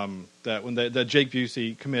that Jake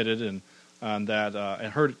Busey committed and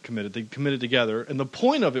her committed. They committed together, and the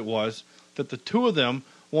point of it was that the two of them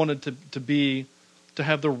wanted to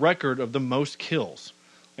have the record of the most kills,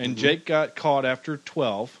 and Jake got caught after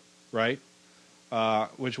 12, right?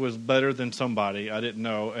 Which was better than somebody I didn't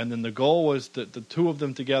know, and then the goal was that the two of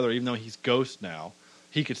them together, even though he's ghost now,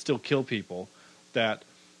 he could still kill people. That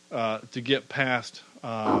to get past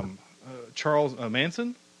Charles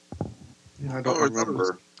Manson. Yeah, I don't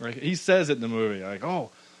remember. Right? He says it in the movie, like, "Oh,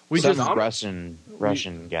 we Some just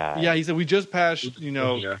Russian guy. yeah." He said we just passed,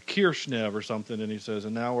 Yeah. Kirchnev or something, and he says,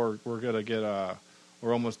 and now we're gonna get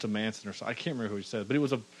we're almost to Manson or something. I can't remember who he said, but it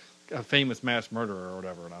was a famous mass murderer or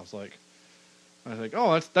whatever. And I was like,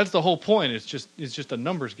 oh, that's the whole point. It's just a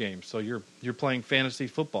numbers game. So you're playing fantasy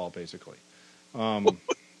football basically. Of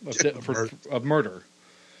murder.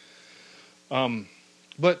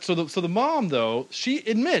 But so the mom though, she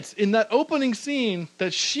admits in that opening scene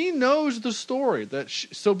that she knows the story.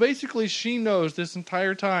 So basically she knows this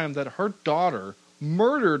entire time that her daughter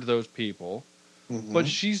murdered those people, but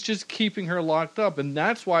she's just keeping her locked up, and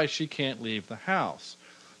that's why she can't leave the house.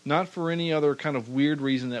 Not for any other kind of weird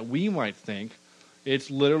reason that we might think.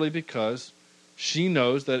 It's literally because she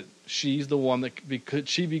knows that she's the one that could be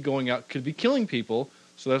killing people.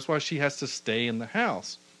 So that's why she has to stay in the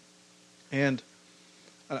house. And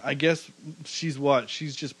I guess she's what?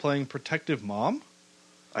 She's just playing protective mom?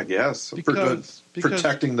 I guess. Because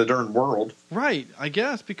Protecting the darn world. Right. I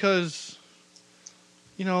guess because,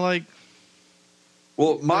 like...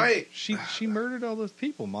 Well, she murdered all those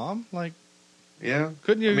people, Mom. Like... Yeah.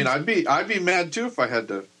 Couldn't you... I mean, I'd be mad, too, if I had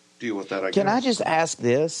to deal with that, Can I just ask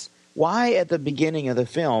this? Why at the beginning of the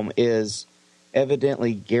film is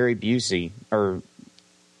evidently Gary Busey, or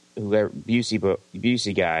whoever,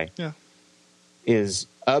 Busey guy, yeah, is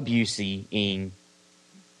abusing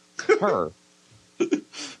her?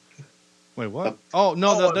 Wait, what? Oh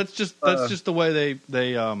no, that's just the way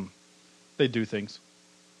they do things.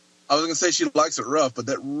 I was going to say she likes it rough, but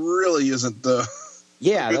that really isn't the.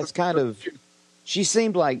 Yeah, that's kind of. She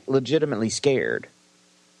seemed like legitimately scared.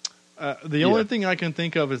 The only thing I can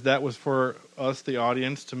think of is that was for us, the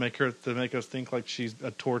audience, to make us think like she's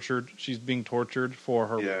being tortured for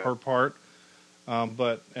her part.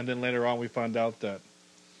 And then later on we find out that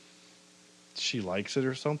she likes it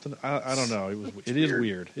or something. I don't know. It is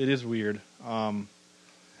weird. It is weird.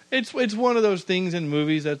 It's one of those things in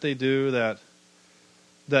movies that they do that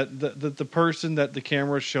the person that the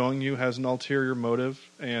camera is showing you has an ulterior motive,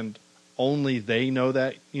 and only they know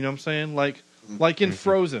that. You know what I'm saying? Like in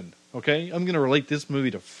Frozen. Okay, I'm going to relate this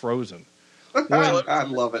movie to Frozen. I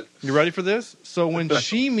love it. You ready for this? So when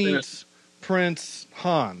she meets Prince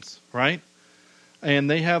Hans, right, and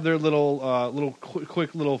they have their little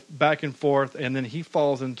quick little back and forth, and then he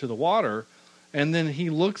falls into the water, and then he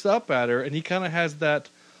looks up at her, and he kind of has that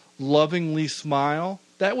lovingly smile.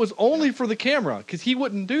 That was only for the camera, because he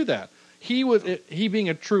wouldn't do that. He being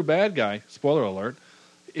a true bad guy. Spoiler alert.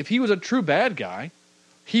 If he was a true bad guy,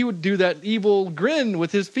 he would do that evil grin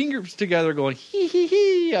with his fingers together going, hee hee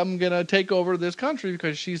hee, I'm going to take over this country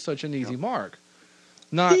because she's such an easy mark.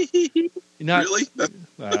 Not Really?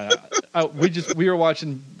 we were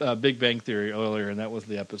watching Big Bang Theory earlier, and that was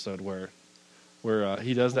the episode where where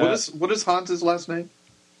he does that. What is Hans's last name?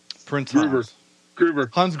 Prince Gruber.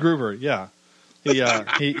 Hans Gruber. Yeah,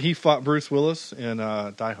 he fought Bruce Willis in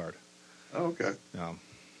Die Hard. Oh, okay.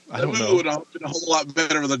 I don't know. That would have been a whole lot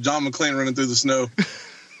better with a John McClane running through the snow.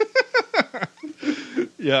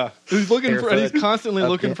 Yeah, he's looking for, and he's constantly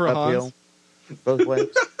looking for Hans. Both ways.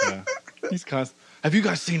 Yeah, he's constant. Have you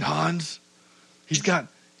guys seen Hans? He's got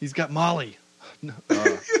Molly,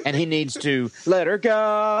 and he needs to let her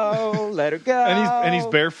go, and he's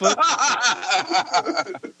barefoot.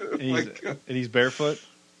 and he's barefoot.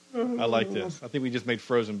 I like this. I think we just made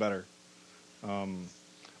Frozen better.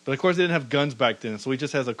 But of course, they didn't have guns back then, so he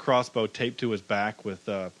just has a crossbow taped to his back with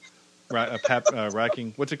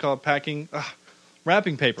racking. What's it called?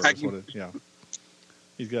 Wrapping paper. That's what it, yeah.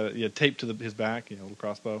 He's got it taped to his back. A little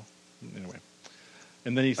crossbow. Anyway,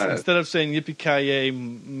 and then instead of saying "Yippee ki yay,"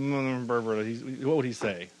 what would he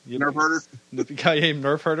say? Nerf herder. Yippee ki yay,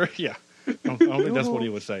 nerf herder. Yeah, I don't think that's what he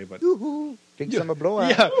would say, but big summer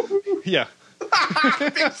blowout. Yeah.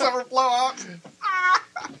 Big summer blowout.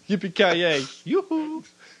 Yippee ki yay, yoo-hoo.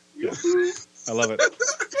 Yeah. I love it.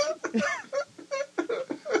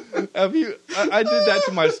 I did that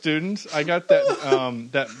to my students. I got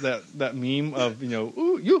that meme of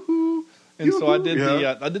ooh, yoo-hoo, and yoo-hoo. So I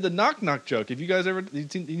did the knock knock joke. Have you guys ever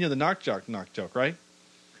seen the knock joke, right?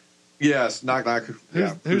 Yes, knock knock.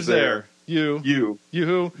 Who's there? You.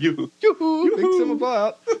 Yoo-hoo. Yoo-hoo. Big summer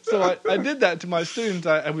blowout. So I did that to my students.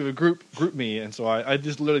 We would group me, and so I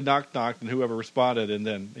just literally knocked, and whoever responded, and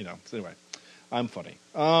then So anyway, I'm funny.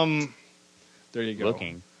 There you go.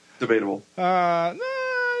 Looking debatable. No,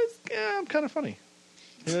 I'm kind of funny.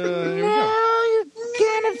 Here we go. You're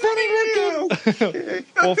kind of funny looking.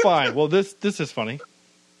 Well, fine. Well, this is funny.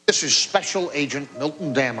 This is Special Agent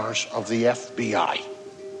Milton Dammers of the FBI.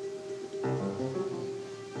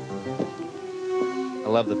 I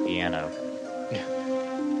love the piano.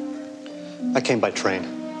 I came by train.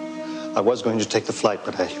 I was going to take the flight,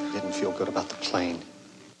 but I didn't feel good about the plane.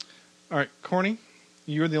 All right, Corny,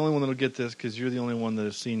 you're the only one that'll get this because you're the only one that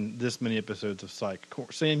has seen this many episodes of Psych.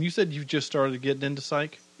 Sam, you said you just started getting into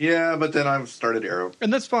Psych? Yeah, but then I've started Arrow.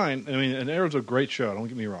 And that's fine. I mean, and Arrow's a great show, don't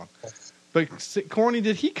get me wrong. But, Corny,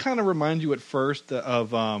 did he kind of remind you at first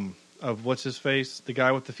of what's his face? The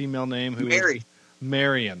guy with the female name? Mary.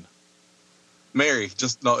 Marion. Mary. Is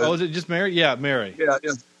it just Mary? Yeah, Mary. Yeah.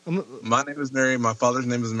 My name is Mary. My father's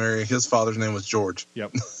name is Mary. His father's name was George.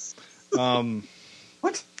 Yep.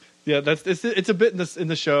 What? Yeah, it's a bit in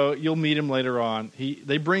the show. You'll meet him later on.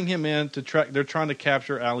 They bring him in to track. They're trying to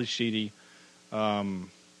capture Ali Sheedy.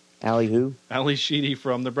 Ali who? Ali Sheedy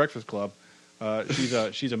from The Breakfast Club.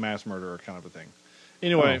 She's a mass murderer kind of a thing.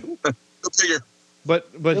 Anyway, Go figure. But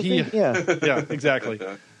he yeah exactly.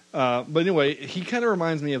 But anyway, he kind of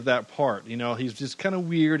reminds me of that part. He's just kind of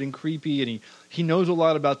weird and creepy, and he knows a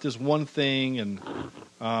lot about this one thing, and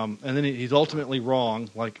then he's ultimately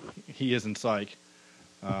wrong, like he is in Psych.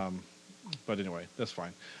 But anyway, that's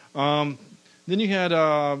fine. Then you had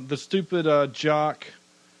the stupid jock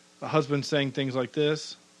husband saying things like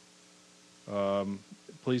this.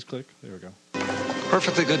 Please click. There we go.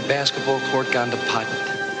 Perfectly good basketball court gone to pot.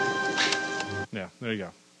 Yeah, there you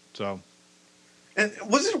go. So. And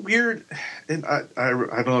was it weird? And I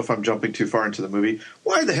don't know if I'm jumping too far into the movie.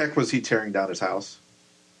 Why the heck was he tearing down his house?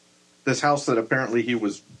 This house that apparently he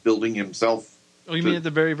was building himself. Oh, you mean at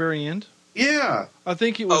the very, very end? Yeah. I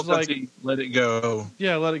think it was like... Let it go.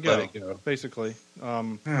 Yeah, let it go, basically.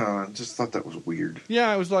 I just thought that was weird.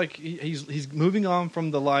 Yeah, it was like he's moving on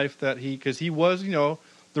from the life that because he was,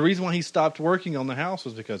 the reason why he stopped working on the house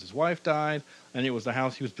was because his wife died, and it was the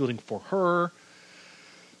house he was building for her.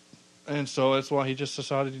 And so that's why he just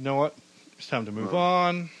decided, you know what, it's time to move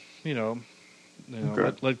on,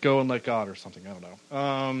 okay. let go and let God or something, I don't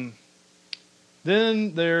know.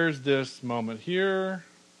 Then there's this moment here.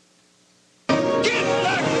 Get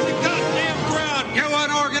back to the goddamn ground, you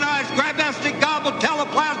unorganized, grabastic, gobble,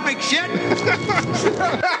 teleplasmic shit!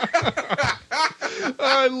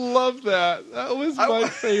 I love that. That was my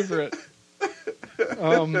favorite.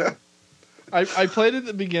 I played it at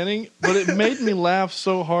the beginning, but it made me laugh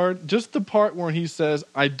so hard. Just the part where he says,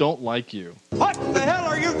 "I don't like you." What the hell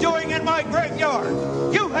are you doing in my graveyard?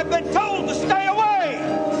 You have been told to stay away!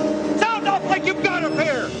 Sound off like you've got up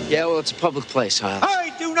here! Yeah, well, it's a public place, Hiles.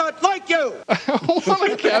 I do not like you! I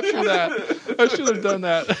want to capture that. I should have done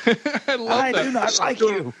that. I love that. I do not like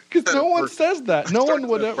you. Because no one says that. No one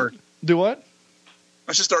would ever. Do what?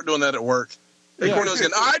 I should start doing that at work. Hey, Yeah. Cornell's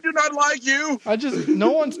again. I do not like you. No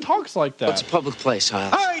one talks like that. It's a public place,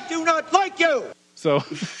 Hiles. I do not like you! So,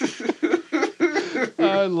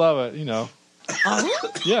 I love it,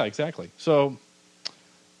 Yeah, exactly. So,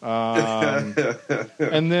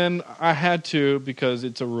 And then I had to because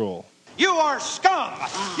it's a rule. You are scum!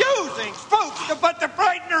 Using spooks to put the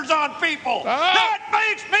frighteners on people! That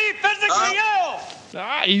makes me physically ill!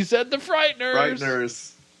 He said the frighteners.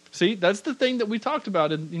 Frighteners. See, that's the thing that we talked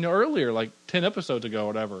about earlier, like 10 episodes ago or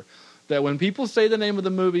whatever. That when people say the name of the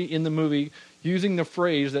movie in the movie using the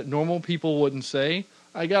phrase that normal people wouldn't say,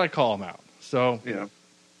 I got to call them out. So, yeah.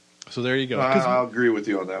 So there you go. I'll agree with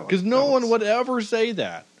you on that one. Because no one would ever say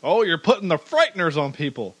that. Oh, you're putting the frighteners on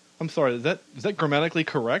people. I'm sorry, is that grammatically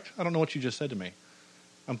correct? I don't know what you just said to me.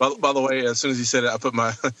 By the way, as soon as he said it, I put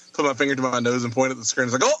my finger to my nose and pointed at the screen.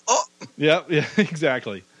 It's like, oh! Yeah,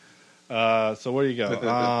 exactly. So where do you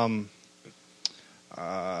go?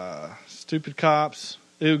 Stupid cops.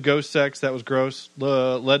 Ew, ghost sex. That was gross.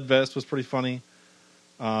 Lead vest was pretty funny.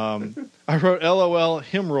 I wrote LOL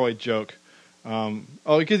hemorrhoid joke.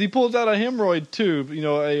 Because he pulls out a hemorrhoid tube, a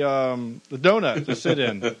donut to sit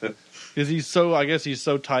in. Because I guess he's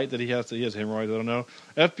so tight that he has hemorrhoids. I don't know.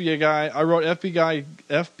 FBI guy. I wrote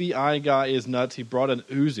FBI guy is nuts. He brought an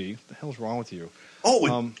Uzi. What the hell's wrong with you?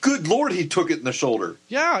 Oh, good Lord, he took it in the shoulder.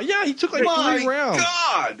 Yeah, he took like 3 rounds.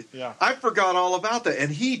 God! Yeah. I forgot all about that.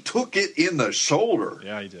 And he took it in the shoulder.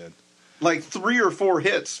 Yeah, he did. Like 3 or 4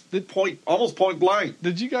 hits, almost point blank.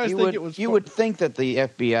 Did you guys think it was You would think that the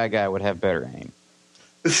FBI guy would have better aim.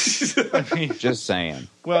 I mean, just saying.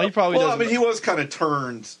 Well, he probably doesn't. I mean, he was kind of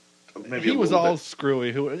turned. Maybe he was all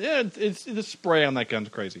screwy. It's the spray on that gun's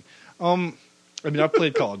crazy. I mean, I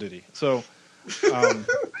played Call of Duty, so.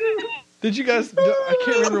 Did you guys? I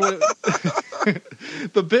can't remember what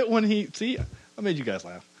the bit when he. See, I made you guys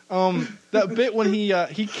laugh. That bit when he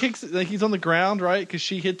kicks, like he's on the ground, right? Because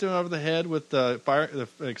she hit him over the head with the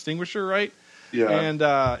extinguisher, right? Yeah.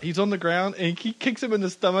 And he's on the ground, and he kicks him in the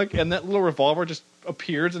stomach, and that little revolver just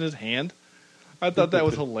appears in his hand. I thought that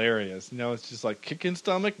was hilarious. It's just like kicking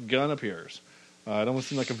stomach, gun appears. It almost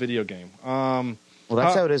seemed like a video game. Well,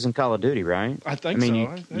 that's how it is in Call of Duty, right? I think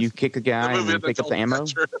so. You kick a guy and you pick up the ammo?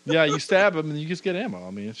 Yeah, you stab him and you just get ammo.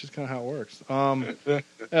 I mean, it's just kind of how it works.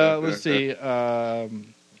 Let's see.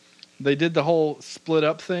 They did the whole split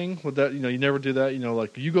up thing with that. You never do that.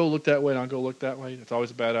 Like you go look that way and I'll go look that way. It's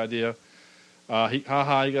always a bad idea. He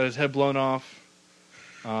got his head blown off.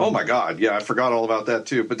 Oh my God. Yeah, I forgot all about that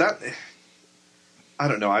too. But that, I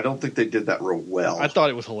don't know. I don't think they did that real well. I thought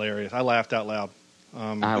it was hilarious. I laughed out loud.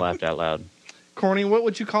 I laughed out loud. Corny, what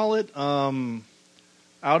would you call it? Out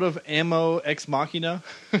of ammo ex machina.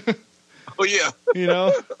 Oh yeah.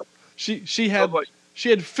 She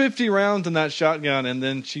had 50 rounds in that shotgun, and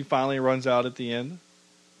then she finally runs out at the end.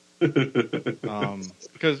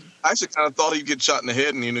 Because I actually kind of thought he'd get shot in the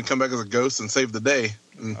head and come back as a ghost and save the day.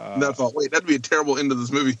 And then I thought, wait, that'd be a terrible end to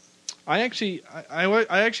this movie. I actually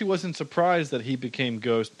wasn't surprised that he became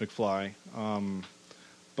Ghost McFly.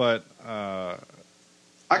 But I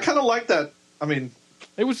kind of like that. I mean,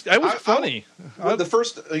 it was funny. The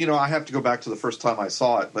first, I have to go back to the first time I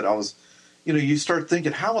saw it, but I was, you start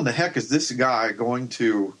thinking, how in the heck is this guy going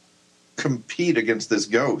to compete against this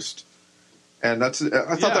ghost? And I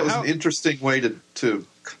thought that was an interesting way to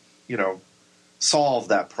solve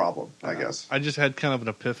that problem, I guess. I just had kind of an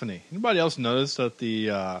epiphany. Anybody else notice that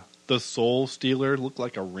the Soul Stealer looked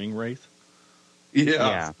like a ring wraith?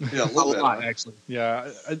 Yeah, a lot actually.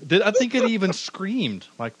 Yeah, I think it even screamed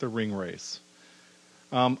like the ring wraith.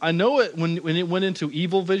 I know it when it went into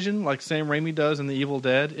Evil Vision, like Sam Raimi does in The Evil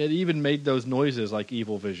Dead. It even made those noises like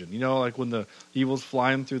Evil Vision. Like when the evil's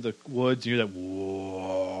flying through the woods, you hear that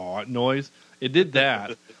whoa noise. It did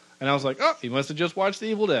that, and I was like, "Oh, he must have just watched The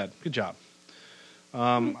Evil Dead. Good job."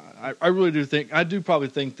 I really do think I do probably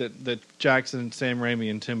think that Jackson, Sam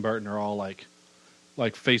Raimi, and Tim Burton are all like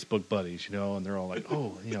Facebook buddies, and they're all like,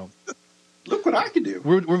 "Oh, look what I can do."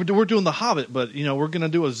 We're doing The Hobbit, but we're gonna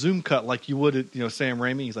do a zoom cut like you would at Sam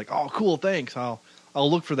Raimi. He's like, "Oh, cool, thanks. I'll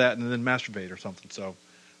look for that and then masturbate or something." So,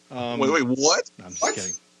 wait, what? I'm just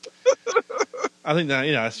kidding. I think that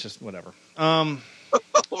it's just whatever. Oh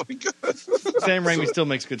my God. Sam Raimi still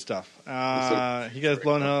makes good stuff. He gets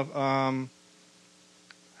blown up.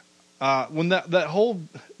 When the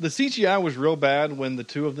CGI was real bad when the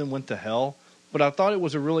two of them went to hell, but I thought it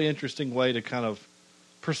was a really interesting way to kind of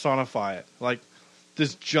personify it, like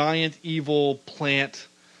this giant evil plant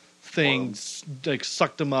thing like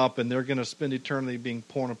sucked them up, and they're going to spend eternity being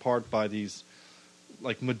torn apart by these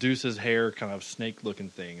like Medusa's hair kind of snake looking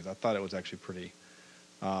things. I thought it was actually pretty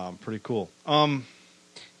cool.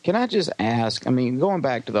 Can I just ask? I mean, going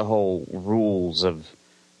back to the whole rules of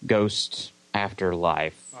ghost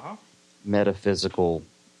afterlife, metaphysical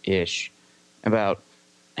ish, about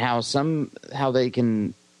how they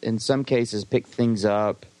can in some cases pick things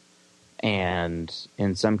up and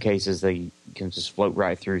in some cases they can just float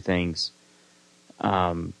right through things.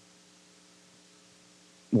 Why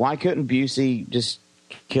couldn't Busey just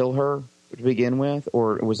kill her to begin with,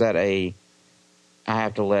 or was that I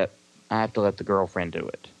have to let the girlfriend do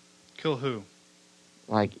it? Kill who?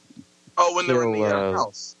 Like, when they were in the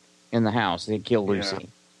house. In the house, they killed Lucy.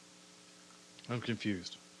 I'm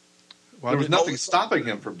confused. There was nothing stopping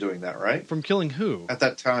him from doing that, right? From killing who? At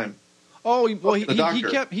that time. Oh, well,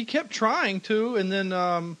 The he kept trying to, and then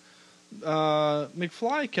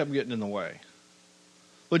McFly kept getting in the way.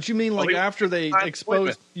 But you mean after they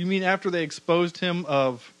exposed? You mean after they exposed him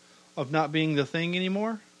of not being the Thing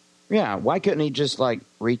anymore? Yeah. Why couldn't he just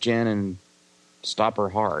reach in and stop her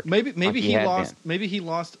heart? Maybe he lost. Maybe he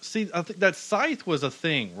lost. See, I think that scythe was a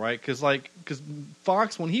thing, right? Because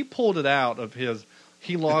Fox, when he pulled it out of his,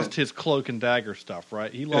 he lost his cloak and dagger stuff,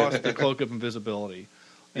 right? He lost the cloak of invisibility,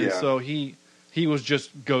 and so he was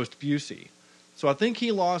just Ghost Busey. So I think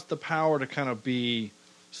he lost the power to kind of be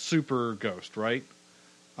super Ghost, right?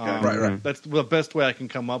 Right. That's the best way I can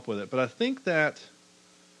come up with it. But I think that,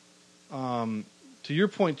 to your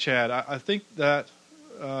point, Chad, I think that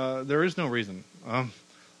there is no reason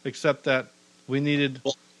except that we needed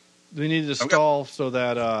to stall so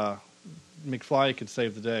that McFly could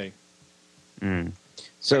save the day.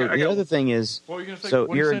 So the other thing is,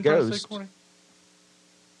 so you're a ghost.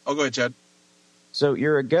 Oh, go ahead, Chad. So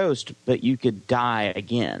you're a ghost, but you could die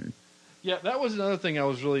again. Yeah, that was another thing I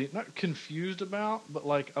was really not confused about, but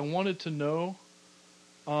I wanted to know.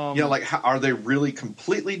 Are they really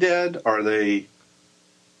completely dead? Are they?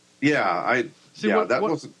 Yeah, that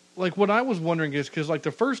wasn't. What I was wondering is because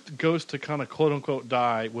the first ghost to kind of quote unquote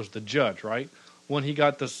die was the judge, right? When he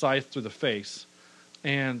got the scythe through the face,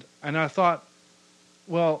 and I thought,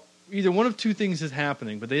 well, either one of two things is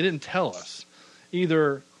happening, but they didn't tell us.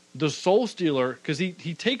 Either the soul stealer, because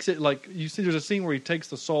he takes it you see, there's a scene where he takes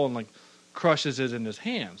the soul and crushes it in his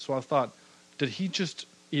hand. So I thought, did he just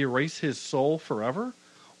erase his soul forever,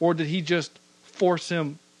 or did he just force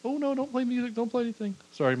him? Oh no! Don't play music. Don't play anything.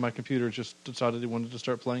 Sorry, my computer just decided it wanted to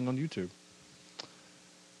start playing on YouTube.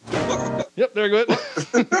 Yep, there you go.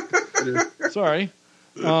 Sorry.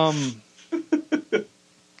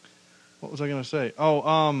 What was I going to say?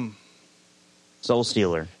 Soul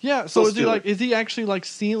stealer. Yeah. So is he actually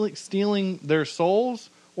stealing their souls,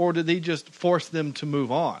 or did he just force them to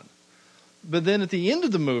move on? But then at the end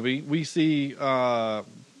of the movie, we see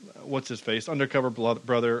what's his face, undercover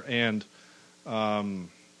brother, and the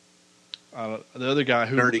other guy,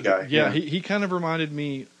 nerdy guy. Yeah, he kind of reminded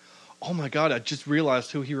me. Oh my God! I just realized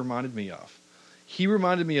who he reminded me of. He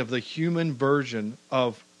reminded me of the human version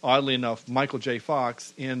of, oddly enough, Michael J.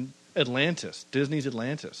 Fox in Atlantis, Disney's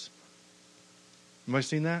Atlantis. Have I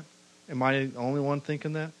seen that? Am I the only one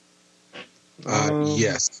thinking that?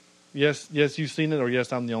 Yes. Yes, you've seen it, or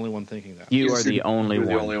yes, I'm the only one thinking that. You are the only one.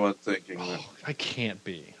 The only one thinking that. I can't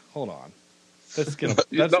be. Hold on. That's gonna.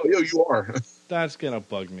 You are. That's gonna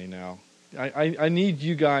bug me now. I need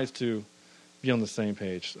you guys to be on the same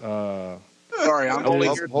page. Sorry, I'm only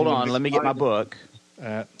here. Hold on, let me get my book.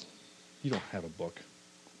 You don't have a book.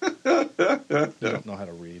 You don't know how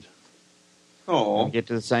to read. Oh, get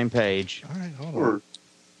to the same page. All right, hold on.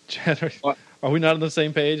 Chad, are we not on the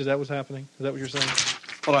same page? Is that what's happening? Is that what you're saying?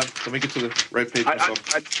 Hold on, let me get to the right page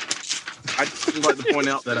myself. I'd just like to point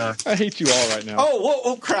out that I hate you all right now.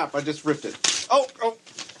 Oh, crap! I just ripped it. Oh,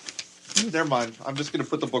 never mind. I'm just going to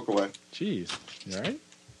put the book away. Jeez, you all right?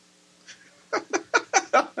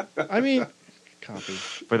 I mean, copy.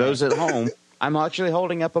 For those at home, I'm actually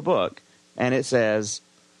holding up a book, and it says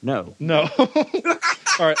no. No.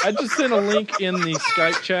 All right, I just sent a link in the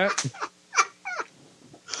Skype chat.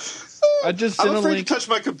 I'm afraid to touch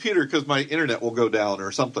my computer because my internet will go down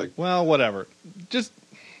or something. Well, whatever. Just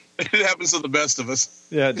it happens to the best of us.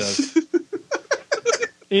 Yeah, it does.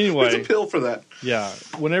 Anyway, there's a pill for that. Yeah,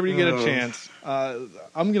 whenever you get a chance, I'm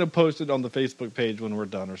going to post it on the Facebook page when we're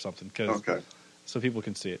done or something, so people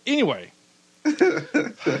can see it. Anyway,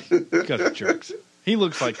 got jerks. He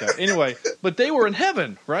looks like that. Anyway, but they were in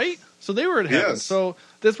heaven, right? So they were in heaven. Yes. So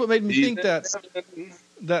that's what made me think that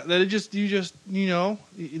it just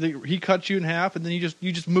he cuts you in half and then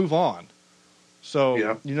you just move on. So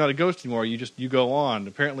you're not a ghost anymore. You go on.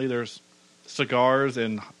 Apparently there's cigars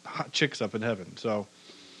and hot chicks up in heaven. So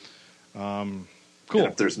cool. And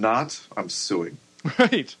if there's not, I'm suing.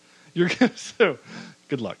 Right. You're gonna sue.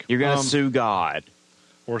 Good luck. You're gonna sue God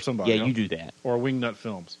or somebody. Yeah, you do that. Or Wingnut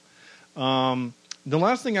Films. The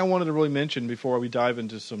last thing I wanted to really mention before we dive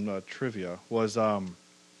into some trivia was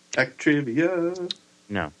Tech trivia.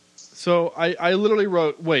 No. So I literally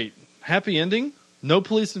wrote, wait, happy ending? No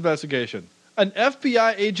police investigation. an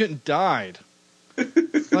FBI agent died.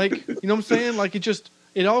 Like, you know what I'm saying? Like,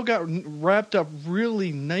 it all got wrapped up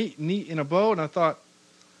really neat in a bow, and I thought,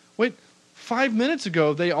 wait, 5 minutes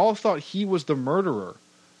ago, they all thought he was the murderer.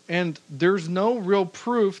 And there's no real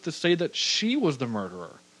proof to say that she was the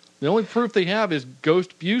murderer. The only proof they have is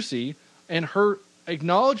Ghost Busey and her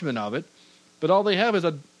acknowledgement of it, but all they have is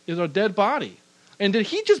a dead body. And did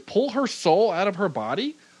he just pull her soul out of her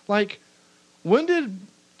body? Like, when did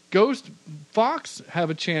Ghost Fox have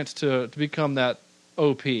a chance to become that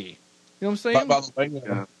OP? You know what I'm saying? By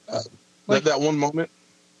the way, that one moment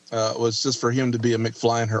was just for him to be a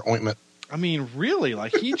McFly in her ointment. I mean, really?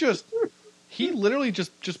 Like, he literally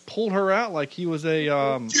just pulled her out like he was a...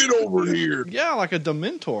 Get over here! Yeah, like a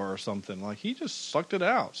Dementor or something. Like, he just sucked it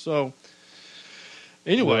out. So,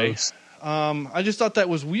 anyway, I just thought that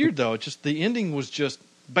was weird, though. The ending was just,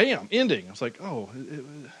 bam, ending. I was like, oh,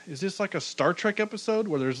 is this like a Star Trek episode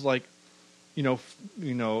where there's like,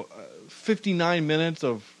 59 minutes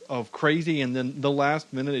of crazy, and then the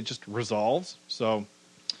last minute it just resolves? So,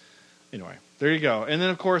 anyway, there you go. And then,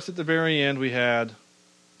 of course, at the very end, we had...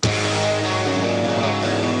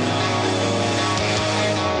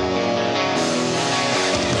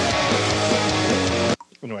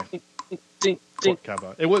 Anyway,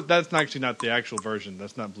 that's actually not the actual version.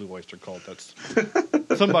 That's not Blue Oyster Cult. That's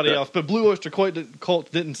somebody else. But Blue Oyster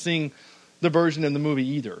Cult didn't sing the version in the movie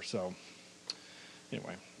either. So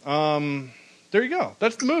anyway, there you go.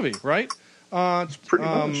 That's the movie, right? It's pretty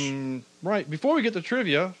much right. Before we get to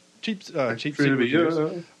trivia, Cheap Seat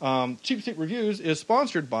Reviews. Cheap Seat Reviews is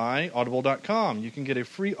sponsored by Audible.com. You can get a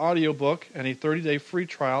free audiobook and a 30-day free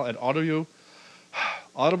trial at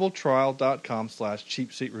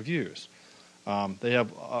audibletrial.com/cheapseatreviews. They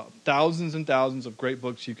have thousands and thousands of great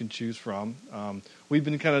books you can choose from. We've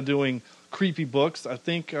been kind of doing creepy books. I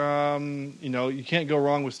think, you can't go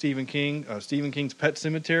wrong with Stephen King. Stephen King's Pet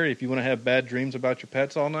Sematary. If you want to have bad dreams about your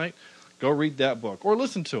pets all night, go read that book or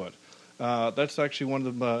listen to it. That's actually one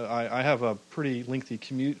of the... I have a pretty lengthy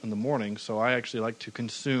commute in the morning, so I actually like to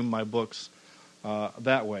consume my books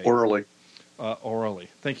that way. Orally. Orally.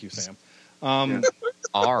 Thank you, Sam.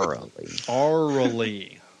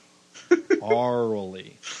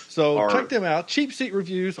 Orally. So check them out. Cheap Seat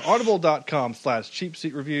Reviews,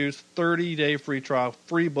 audible.com/cheapseatreviews, 30-day free trial,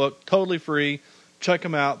 free book, totally free. Check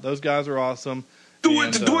them out. Those guys are awesome. Do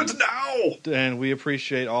it now! And we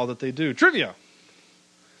appreciate all that they do. Trivia.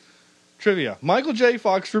 Michael J.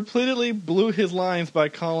 Fox repeatedly blew his lines by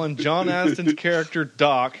calling John Astin's character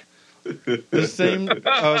Doc the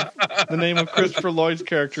name of Christopher Lloyd's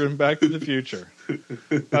character in Back to the Future.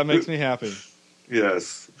 That makes me happy.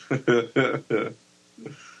 Yes.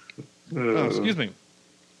 Excuse me.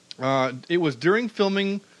 It was during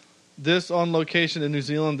filming this on location in New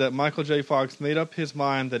Zealand that Michael J. Fox made up his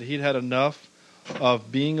mind that he'd had enough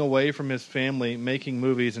of being away from his family making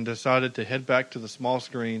movies and decided to head back to the small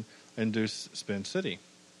screen and do Spin City.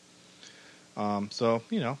 So,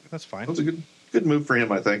 that's fine. That was a good move for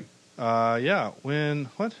him, I think. Yeah.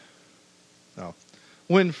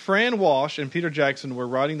 When Fran Walsh and Peter Jackson were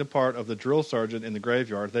writing the part of the drill sergeant in the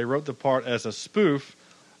graveyard, they wrote the part as a spoof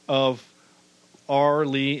of R.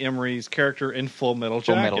 Lee Emery's character in Full Metal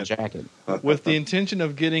Jacket. With the intention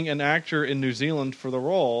of getting an actor in New Zealand for the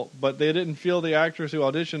role, but they didn't feel the actors who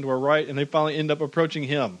auditioned were right, and they finally end up approaching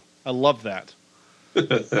him. I love that.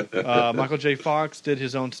 Michael J. Fox did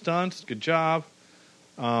his own stunts. Good job.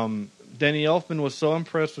 Danny Elfman was so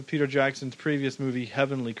impressed with Peter Jackson's previous movie,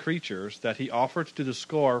 Heavenly Creatures, that he offered to do the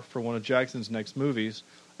score for one of Jackson's next movies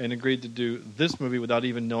and agreed to do this movie without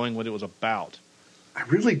even knowing what it was about. I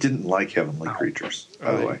really didn't like Heavenly Creatures,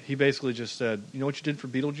 by the way. He basically just said, you know what you did for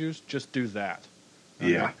Beetlejuice? Just do that.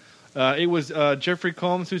 Yeah. It was Jeffrey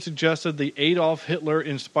Combs who suggested the Adolf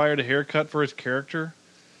Hitler-inspired haircut for his character.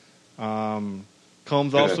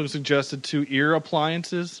 Combs also suggested 2 ear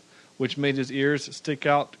appliances, which made his ears stick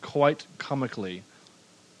out quite comically.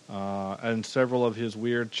 And several of his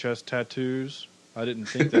weird chest tattoos. I didn't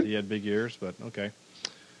think that he had big ears, but okay.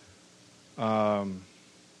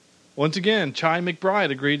 Once again, Chi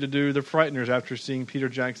McBride agreed to do The Frighteners after seeing Peter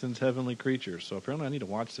Jackson's Heavenly Creatures. So apparently I need to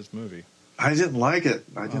watch this movie. I didn't like it.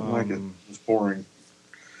 It was boring.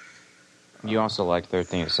 You also like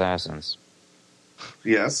 13 Assassins.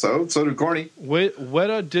 Yeah, so did Corny.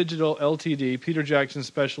 Weta Digital Ltd., Peter Jackson's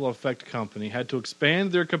special effect company, had to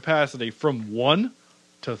expand their capacity from 1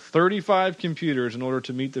 to 35 computers in order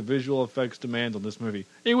to meet the visual effects demands on this movie.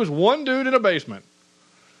 It was one dude in a basement.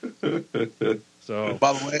 So,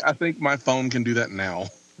 by the way, I think my phone can do that now.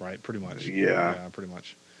 Right, pretty much. Yeah, pretty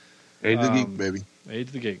much. Age of the geek, baby. Age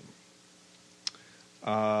of the geek.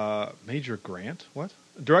 Major Grant? What?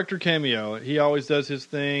 Director cameo. He always does his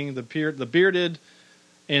thing. The bearded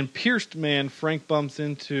and pierced man Frank bumps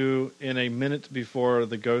into in a minute before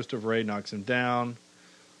the ghost of Ray knocks him down.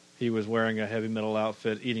 He was wearing a heavy metal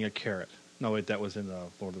outfit, eating a carrot. No, wait, that was in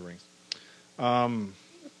Lord of the Rings.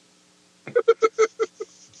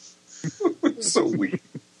 So weird.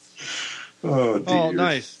 Oh, dear. Oh,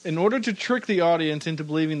 nice. In order to trick the audience into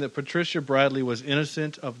believing that Patricia Bradley was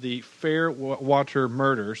innocent of the Fairwater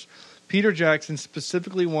murders, Peter Jackson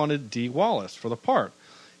specifically wanted Dee Wallace for the part.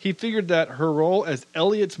 He figured that her role as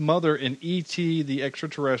Elliot's mother in E.T. the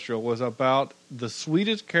Extraterrestrial was about the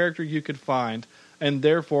sweetest character you could find, and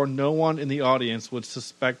therefore no one in the audience would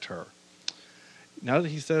suspect her. Now that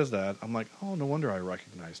he says that, I'm like, oh, no wonder I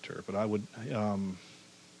recognized her. But I would...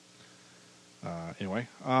 anyway.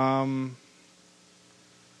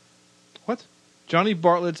 What? Johnny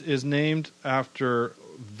Bartlett is named after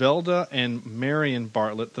Velda and Marion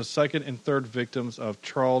Bartlett, the second and third victims of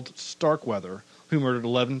Charles Starkweather, who murdered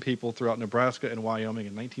 11 people throughout Nebraska and Wyoming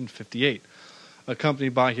in 1958,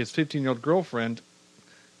 accompanied by his 15-year-old girlfriend,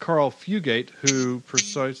 Carl Fugate, who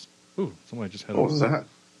precise... Ooh, somebody just had... What was that? I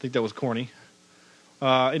think that was corny.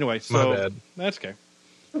 Anyway, so... My bad. That's okay.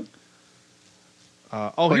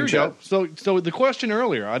 Here we go. So the question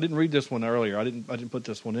earlier, I didn't read this one earlier. I didn't put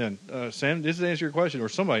this one in. Sam, this is to answer your question, or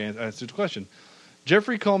somebody answered the question.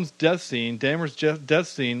 Jeffrey Combs' death scene, Dahmer's death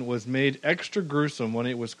scene, was made extra gruesome when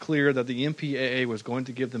it was clear that the MPAA was going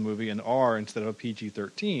to give the movie an R instead of a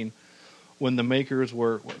PG-13, when the makers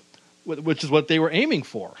were, which is what they were aiming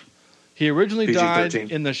for. He originally died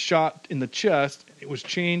in the shot in the chest. It was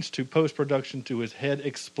changed to post-production to his head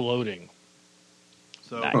exploding.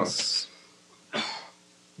 So. Nice.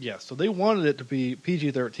 Yeah, so they wanted it to be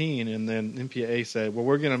PG-13, and then MPAA said, well,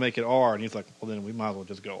 we're going to make it R. And he's like, well, then we might as well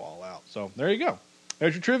just go all out. So there you go.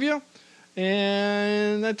 There's your trivia.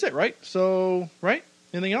 And that's it, right? So, right?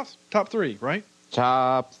 Anything else? Top three, right?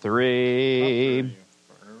 Top three.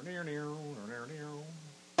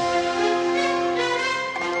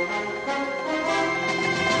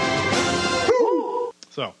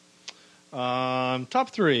 So, top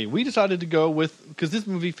three. We decided to go with, because this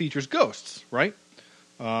movie features ghosts, right?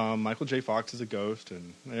 Michael J. Fox is a ghost,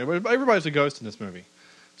 and everybody's a ghost in this movie.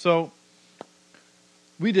 So,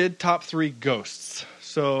 we did top three ghosts.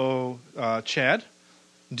 So, Chad,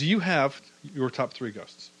 do you have your top three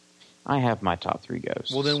ghosts? I have my top three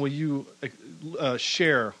ghosts. Well, then will you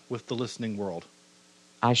share with the listening world?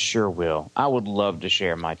 I sure will. I would love to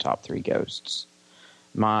share my top three ghosts.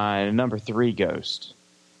 My number three ghost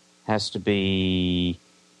has to be...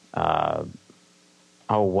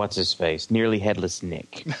 what's his face? Nearly Headless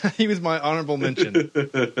Nick. He was my honorable mention.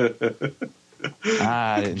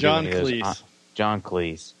 John Cleese. John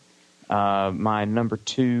Cleese. My number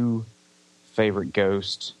two favorite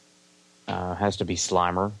ghost has to be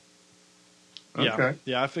Slimer. Yeah, Okay.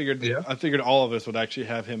 yeah. I figured all of us would actually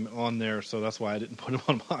have him on there, so that's why I didn't put him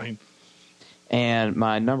on mine. And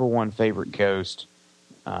my number one favorite ghost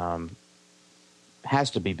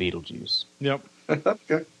has to be Beetlejuice. Yep.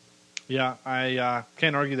 Okay. Yeah, I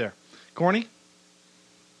can't argue there. Corny?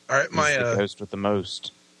 All right, He's the ghost with the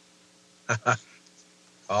most.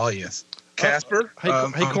 Oh, yes. Casper? Hey,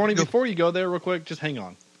 Corny, before you go there real quick, just hang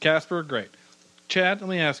on. Casper, great. Chad, let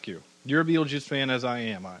me ask you. You're a Beetlejuice fan as I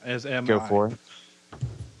am. Go for it.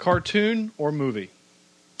 Cartoon or movie?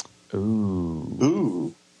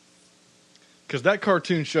 Ooh. Because that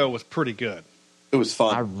cartoon show was pretty good. It was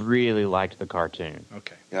fun. I really liked the cartoon.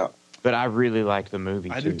 Okay. Yeah. But I really liked the movie,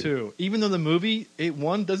 too. I do, too. Even though the movie,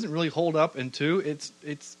 one, doesn't really hold up, and two, it's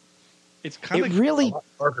kind of... It really...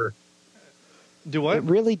 Darker. Do what? It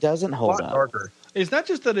really doesn't hold up. Darker. It's not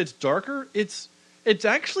just that it's darker, it's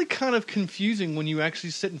actually kind of confusing when you actually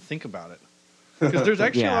sit and think about it. Because there's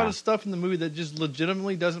actually a lot of stuff in the movie that just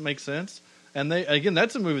legitimately doesn't make sense. And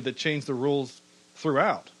that's a movie that changed the rules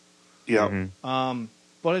throughout. Yeah. Mm-hmm.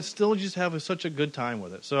 But it still just have such a good time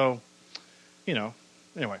with it. So, anyway.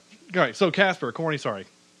 All right, so Casper, Corny, sorry.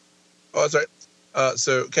 Oh, that's right.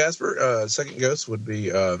 So Casper, second ghost would be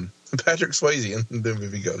Patrick Swayze in the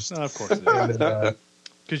movie Ghost. Of course it is.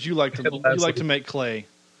 Because you like to make clay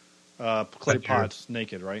pots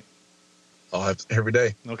naked, right? I'll have every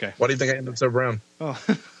day. Okay. Why do you think I ended up so brown? Oh,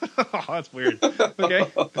 that's weird. Okay.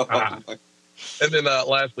 And then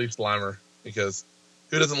lastly, Slimer, because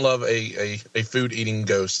who doesn't love a food-eating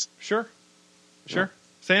ghost? Sure.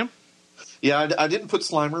 Sam? Yeah, I didn't put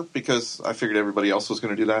Slimer because I figured everybody else was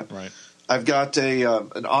going to do that. Right. I've got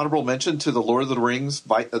an honorable mention to the Lord of the Rings,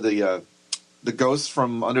 the ghosts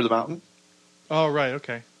from Under the Mountain. Oh, right.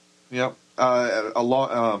 Okay. Yep.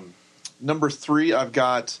 Number three, I've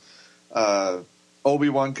got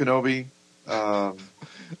Obi-Wan Kenobi,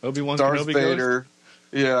 Obi-Wan Darth Kenobi Vader.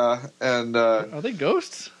 Yeah, and Are they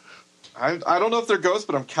ghosts? I don't know if they're ghosts,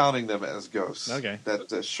 but I'm counting them as ghosts. Okay.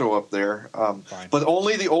 That show up there. Fine. But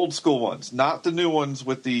only the old school ones, not the new ones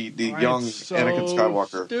with the young So Anakin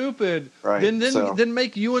Skywalker. Stupid. Right, Then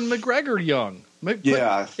make Ewan McGregor young.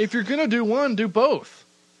 Yeah. If you're gonna do one, do both.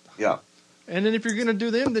 Yeah. And then if you're gonna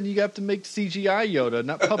do them, then you have to make CGI Yoda,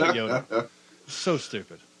 not puppet Yoda. So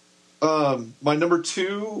stupid. My number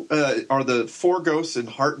 2 are the 4 ghosts in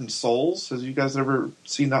Heart and Souls. Have you guys ever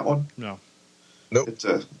seen that one? No. Nope.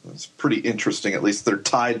 It's pretty interesting. At least they're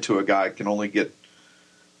tied to a guy, can only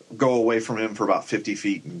go away from him for about 50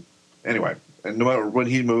 feet. And anyway, and no matter when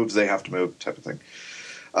he moves, they have to move, type of thing.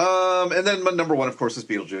 And then my number 1, of course, is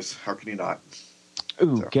Beetlejuice. How can you not?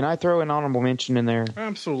 Ooh, So. can I throw an honorable mention in there?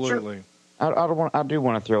 Absolutely. I do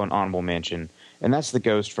want to throw an honorable mention, and that's the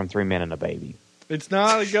ghost from 3 Men and a Baby. It's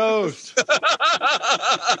not a ghost.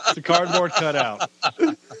 It's a cardboard cutout.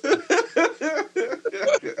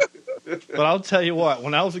 But I'll tell you what,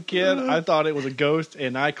 when I was a kid, I thought it was a ghost,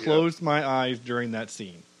 and I closed my eyes during that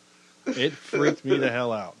scene. It freaked me the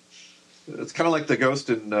hell out. It's kind of like the ghost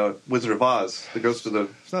in Wizard of Oz. The ghost of the...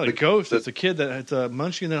 It's not a ghost. It's a kid it's a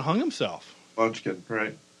munchkin that hung himself. Munchkin,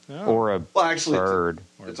 right. Yeah. Or a bird. It's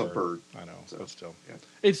a bird. I know, So, but still. yeah.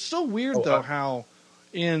 It's so weird, though, how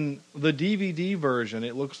in the DVD version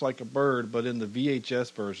it looks like a bird, but in the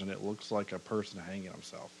VHS version it looks like a person hanging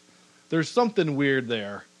himself. There's something weird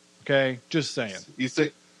there. Okay? Just saying. You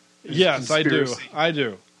think... Yes, I do. Conspiracy. I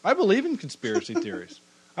do. I believe in conspiracy theories.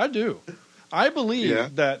 I do. I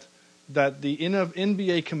believe that the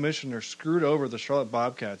NBA commissioner screwed over the Charlotte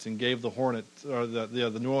Bobcats and gave the Hornets or the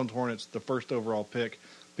New Orleans Hornets the first overall pick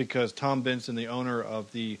because Tom Benson, the owner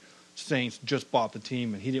of the Saints, just bought the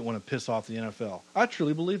team and he didn't want to piss off the NFL. I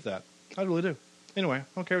truly believe that. I really do. Anyway, I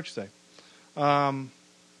don't care what you say. I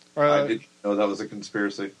didn't know that was a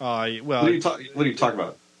conspiracy. Well, what are you talking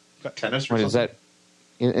about? Tennis or What something? is that?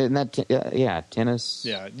 Isn't that tennis?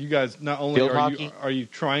 Yeah, you guys not only Field are hockey? you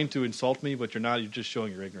trying to insult me, but you're not. You're just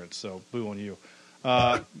showing your ignorance. So boo on you.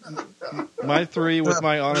 My 3 with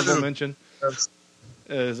my honorable mention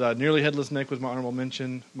is Nearly Headless Nick was my honorable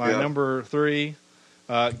mention. My number 3,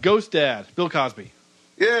 Ghost Dad, Bill Cosby.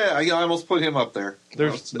 Yeah, I almost put him up there.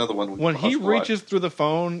 There's That's another one. When he reaches through the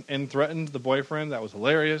phone and threatens the boyfriend, that was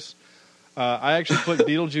hilarious. I actually put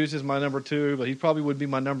Beetlejuice as my number 2, but he probably would be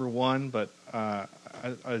my number 1. But I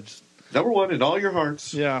just number 1 in all your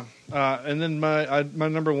hearts. Yeah, and then my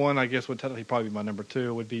number 1, I guess, would technically probably be my number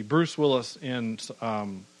 2, would be Bruce Willis in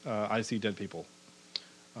I See Dead People.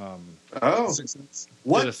 What? Yeah, Sixth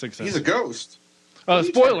Sense. He's a ghost. What are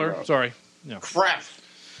you talking Spoiler. about? Sorry. Yeah. Crap.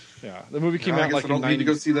 Yeah, the movie came I out guess like I don't in need to 90.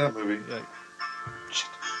 go see that movie.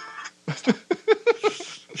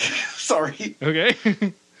 Sorry. Okay.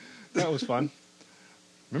 That was fun.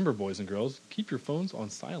 Remember, boys and girls, keep your phones on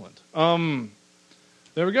silent.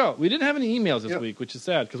 There we go. We didn't have any emails this week, which is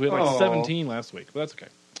sad because we had like 17 last week, but that's okay.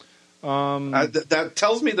 That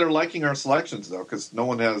tells me they're liking our selections, though, because no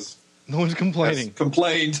one's complaining.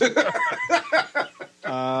 Complained.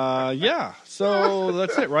 Yeah. So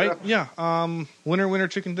that's it, right? Yeah. Winner,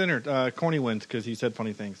 chicken dinner. Corny wins because he said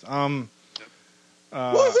funny things. Out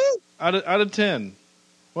of 10,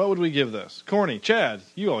 what would we give this? Corny, Chad,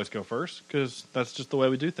 you always go first because that's just the way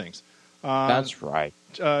we do things. That's right.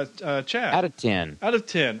 Chad. Out of 10. Out of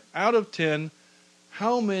 10. Out of 10,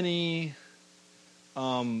 how many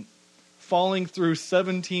falling through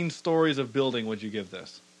 17 stories of building would you give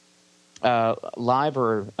this? Live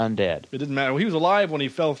or undead? It didn't matter. He was alive when he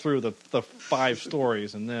fell through the 5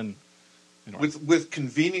 stories, and then with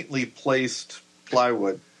conveniently placed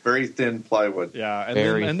plywood, very thin plywood. Yeah,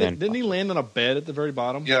 and then didn't he land on a bed at the very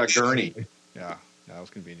bottom? Yeah, gurney. Yeah, that was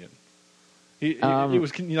convenient. It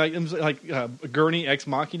was like a gurney ex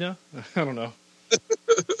machina. I don't know.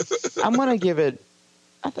 I'm gonna give it.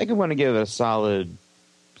 I think I'm gonna give it a solid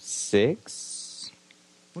 6.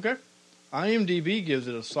 Okay. IMDb gives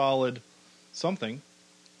it a solid something.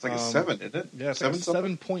 It's like a 7, isn't it? Yeah, it's like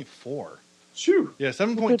 7.4. Shoo. Yeah,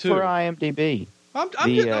 7.2. Good for IMDb.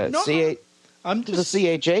 The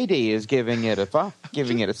CHAD is giving it a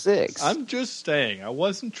 6. I'm just saying. I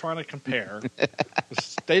wasn't trying to compare.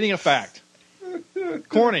 Just stating a fact.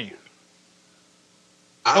 Corny.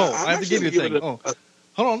 I have to give you a thing.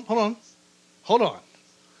 Hold on.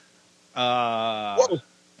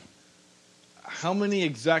 How many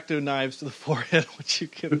X-Acto knives to the forehead would you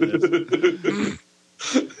give this?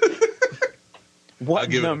 What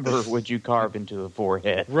number would you carve into the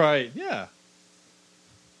forehead? Right, yeah.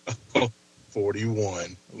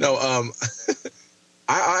 41. No, I'll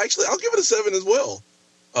give it a 7 as well.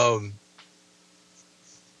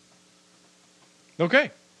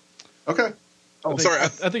 Okay. Oh, sorry. I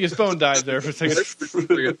think his phone died there for a second.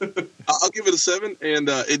 I'll give it a 7, and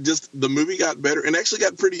the movie got better and actually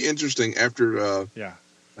got pretty interesting after Especially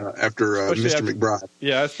Mr. McBride.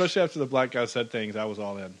 Yeah, especially after the black guy said things, I was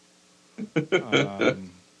all in.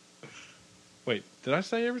 Wait, did I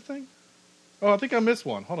say everything? Oh, I think I missed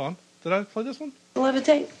one. Hold on. Did I play this one?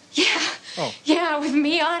 Levitate? Yeah. Oh. Yeah, with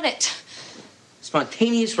me on it.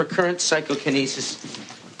 Spontaneous recurrent psychokinesis.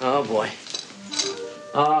 Oh, boy.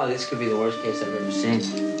 Oh, this could be the worst case I've ever seen.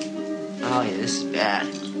 Oh, yeah, this is bad.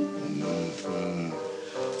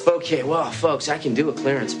 Okay, well, folks, I can do a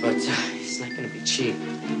clearance, but it's not going to be cheap.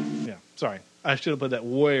 Yeah, sorry. I should have put that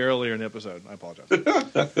way earlier in the episode. I apologize.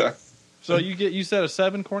 So you said a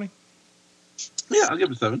 7, Corny? Yeah, I'll give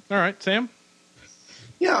it a 7. All right, Sam?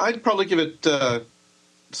 Yeah, I'd probably give it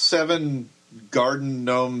 7 garden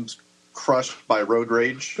gnomes crushed by road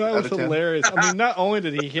rage. That was hilarious. I mean, not only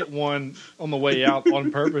did he hit one on the way out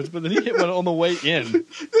on purpose, but then he hit one on the way in.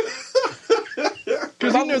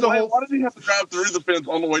 Because he knew why did he have to drive through the fence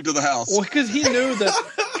on the way to the house? Well, because he knew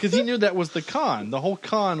that was the con. The whole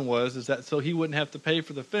con was that so he wouldn't have to pay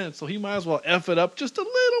for the fence, so he might as well F it up just a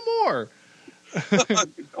little more.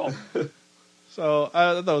 So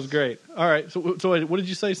I thought that was great. All right. So what did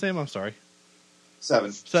you say, Sam? I'm sorry.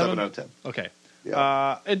 7 out of 10. Okay.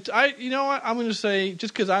 Yeah. And you know what? I'm going to say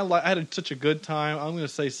just because I had such a good time, I'm going to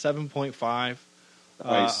say 7.5.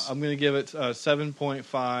 Nice. I'm going to give it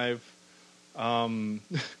 7.5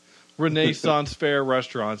 Renaissance Fair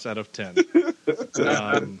restaurants out of 10.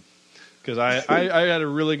 Because I had a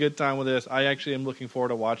really good time with this. I actually am looking forward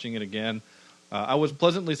to watching it again. I was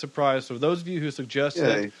pleasantly surprised. So those of you who suggested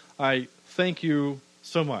it, I thank you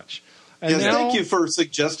so much. And thank you for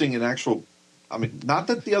suggesting an actual. I mean, not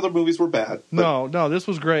that the other movies were bad. No, this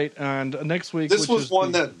was great. And next week, this was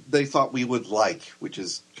one that they thought we would like, which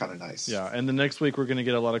is kind of nice. Yeah, and the next week we're going to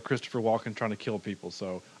get a lot of Christopher Walken trying to kill people,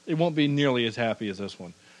 so it won't be nearly as happy as this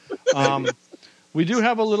one. We do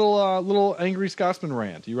have a little Angry Scotsman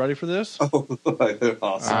rant. You ready for this? Oh,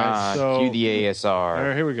 awesome! Right, so, cue the ASR. All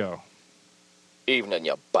right, here we go. Evening,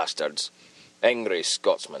 you bastards. Angry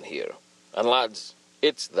Scotsman here. And lads,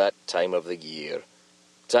 it's that time of the year.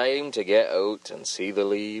 Time to get out and see the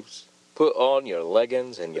leaves, put on your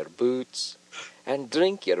leggings and your boots, and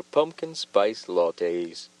drink your pumpkin spice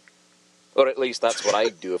lattes. Or at least that's what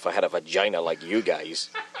I'd do if I had a vagina like you guys.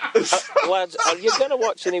 Lads, are you going to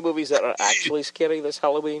watch any movies that are actually scary this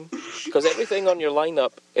Halloween? Because everything on your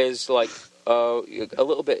lineup is like a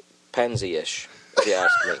little bit pansy-ish, if you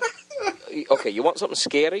ask me. Okay, you want something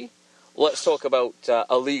scary? Let's talk about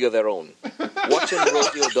A League of Their Own. Watching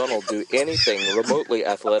Rosie O'Donnell do anything remotely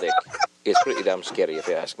athletic is pretty damn scary, if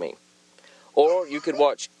you ask me. Or you could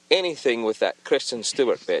watch anything with that Kristen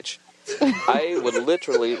Stewart bitch. I would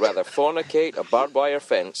literally rather fornicate a barbed wire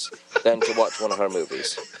fence than to watch one of her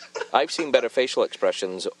movies. I've seen better facial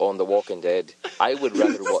expressions on The Walking Dead. I would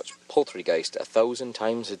rather watch Poltergeist 1,000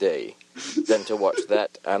 times a day than to watch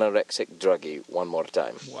that anorexic druggie one more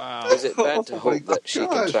time. Wow. Is it bad to hope that she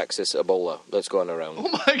contracts this Ebola that's going around? Oh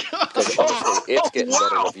my God. Because honestly, it's getting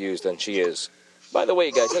better reviews than she is. By the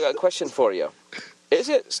way, guys, I got a question for you. Is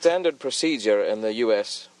it standard procedure in the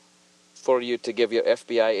U.S. for you to give your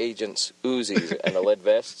FBI agents Uzis and a lead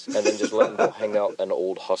vest and then just let them go hang out in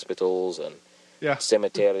old hospitals and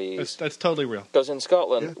cemeteries? That's totally real. Because in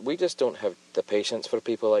Scotland, we just don't have the patience for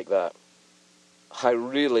people like that. I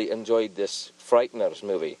really enjoyed this Frighteners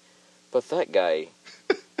movie, but that guy,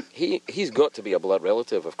 he's got to be a blood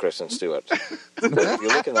relative of Kristen Stewart. If you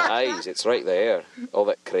look in the eyes, it's right there, all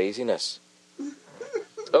that craziness.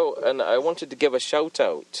 Oh, and I wanted to give a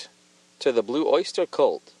shout-out to the Blue Oyster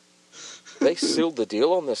Cult. They sealed the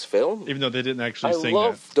deal on this film. Even though they didn't actually sing I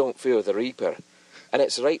love Don't Fear the Reaper. And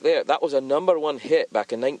it's right there. That was a #1 hit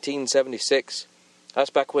back in 1976. That's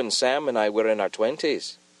back when Sam and I were in our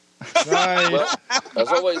 20s. Nice. Well, as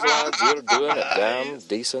always, lads, you're doing a damn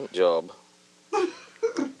decent job.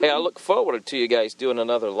 Hey, I look forward to you guys doing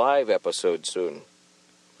another live episode soon.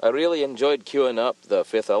 I really enjoyed queuing up The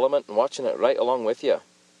Fifth Element and watching it right along with you.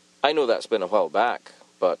 I know that's been a while back,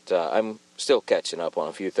 but I'm still catching up on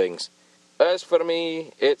a few things. As for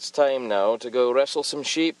me, it's time now to go wrestle some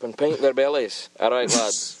sheep and paint their bellies. All right,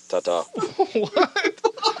 lads. Ta-ta. What? I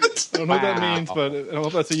don't know what that means, but I don't know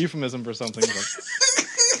if that's a euphemism for something. But,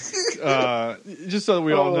 just so that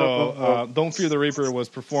we all know, Don't Fear the Reaper was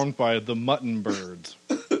performed by the Mutton Birds.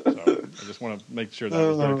 So I just want to make sure that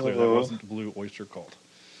was very clear. That wasn't the Blue Oyster Cult.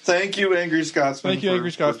 Thank you, Angry Scotsman. Thank you,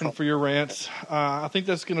 Angry Scotsman, for your rants. I think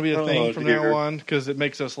that's going to be a thing from now on because it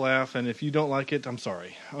makes us laugh. And if you don't like it, I'm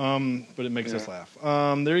sorry. But it makes us laugh.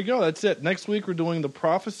 There you go. That's it. Next week, we're doing The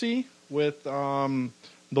Prophecy with The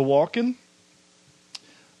Walking.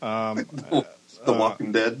 The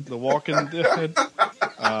Walking Dead. The Walking Dead.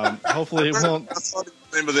 Hopefully it won't. That's the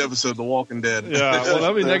name of the episode, The Walking Dead. Yeah, well,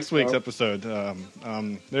 that'll be next week's episode. There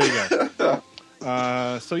you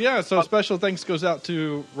go. So special thanks goes out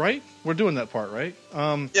to, right? We're doing that part, right?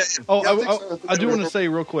 I do want to say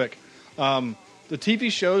real quick, the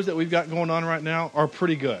TV shows that we've got going on right now are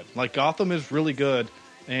pretty good. Like Gotham is really good,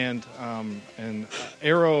 and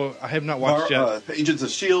Arrow I have not watched yet. Agents of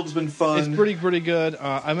S.H.I.E.L.D. has been fun. It's pretty good.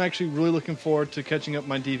 I'm actually really looking forward to catching up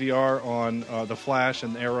my DVR on The Flash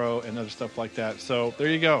and Arrow and other stuff like that. So there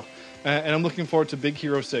you go. And I'm looking forward to Big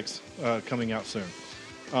Hero 6 coming out soon.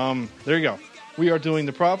 There you go. We are doing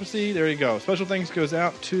The Prophecy. There you go. Special thanks goes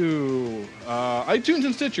out to iTunes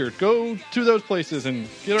and Stitcher. Go to those places and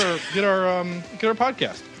get our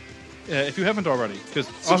podcast if you haven't already, because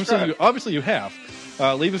obviously you have.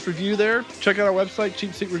 Leave us a review there. Check out our website,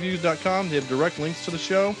 cheapseatreviews.com. They have direct links to the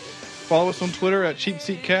show. Follow us on Twitter at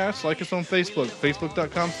CheapSeatCast. Like us on Facebook,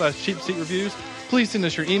 facebook.com/CheapSeatReviews. Please send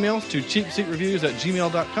us your emails to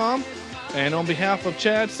cheapseatreviews@gmail.com. And on behalf of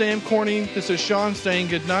Chad, Sam, Corny, this is Sean saying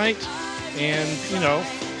good night. And,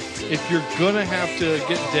 if you're going to have to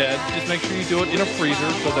get dead, just make sure you do it in a freezer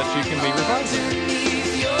so that you can be revived.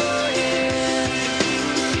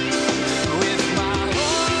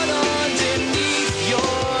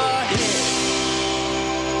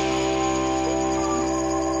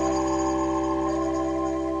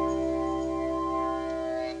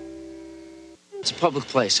 It's a public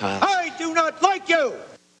place, Hyle. I do not like you!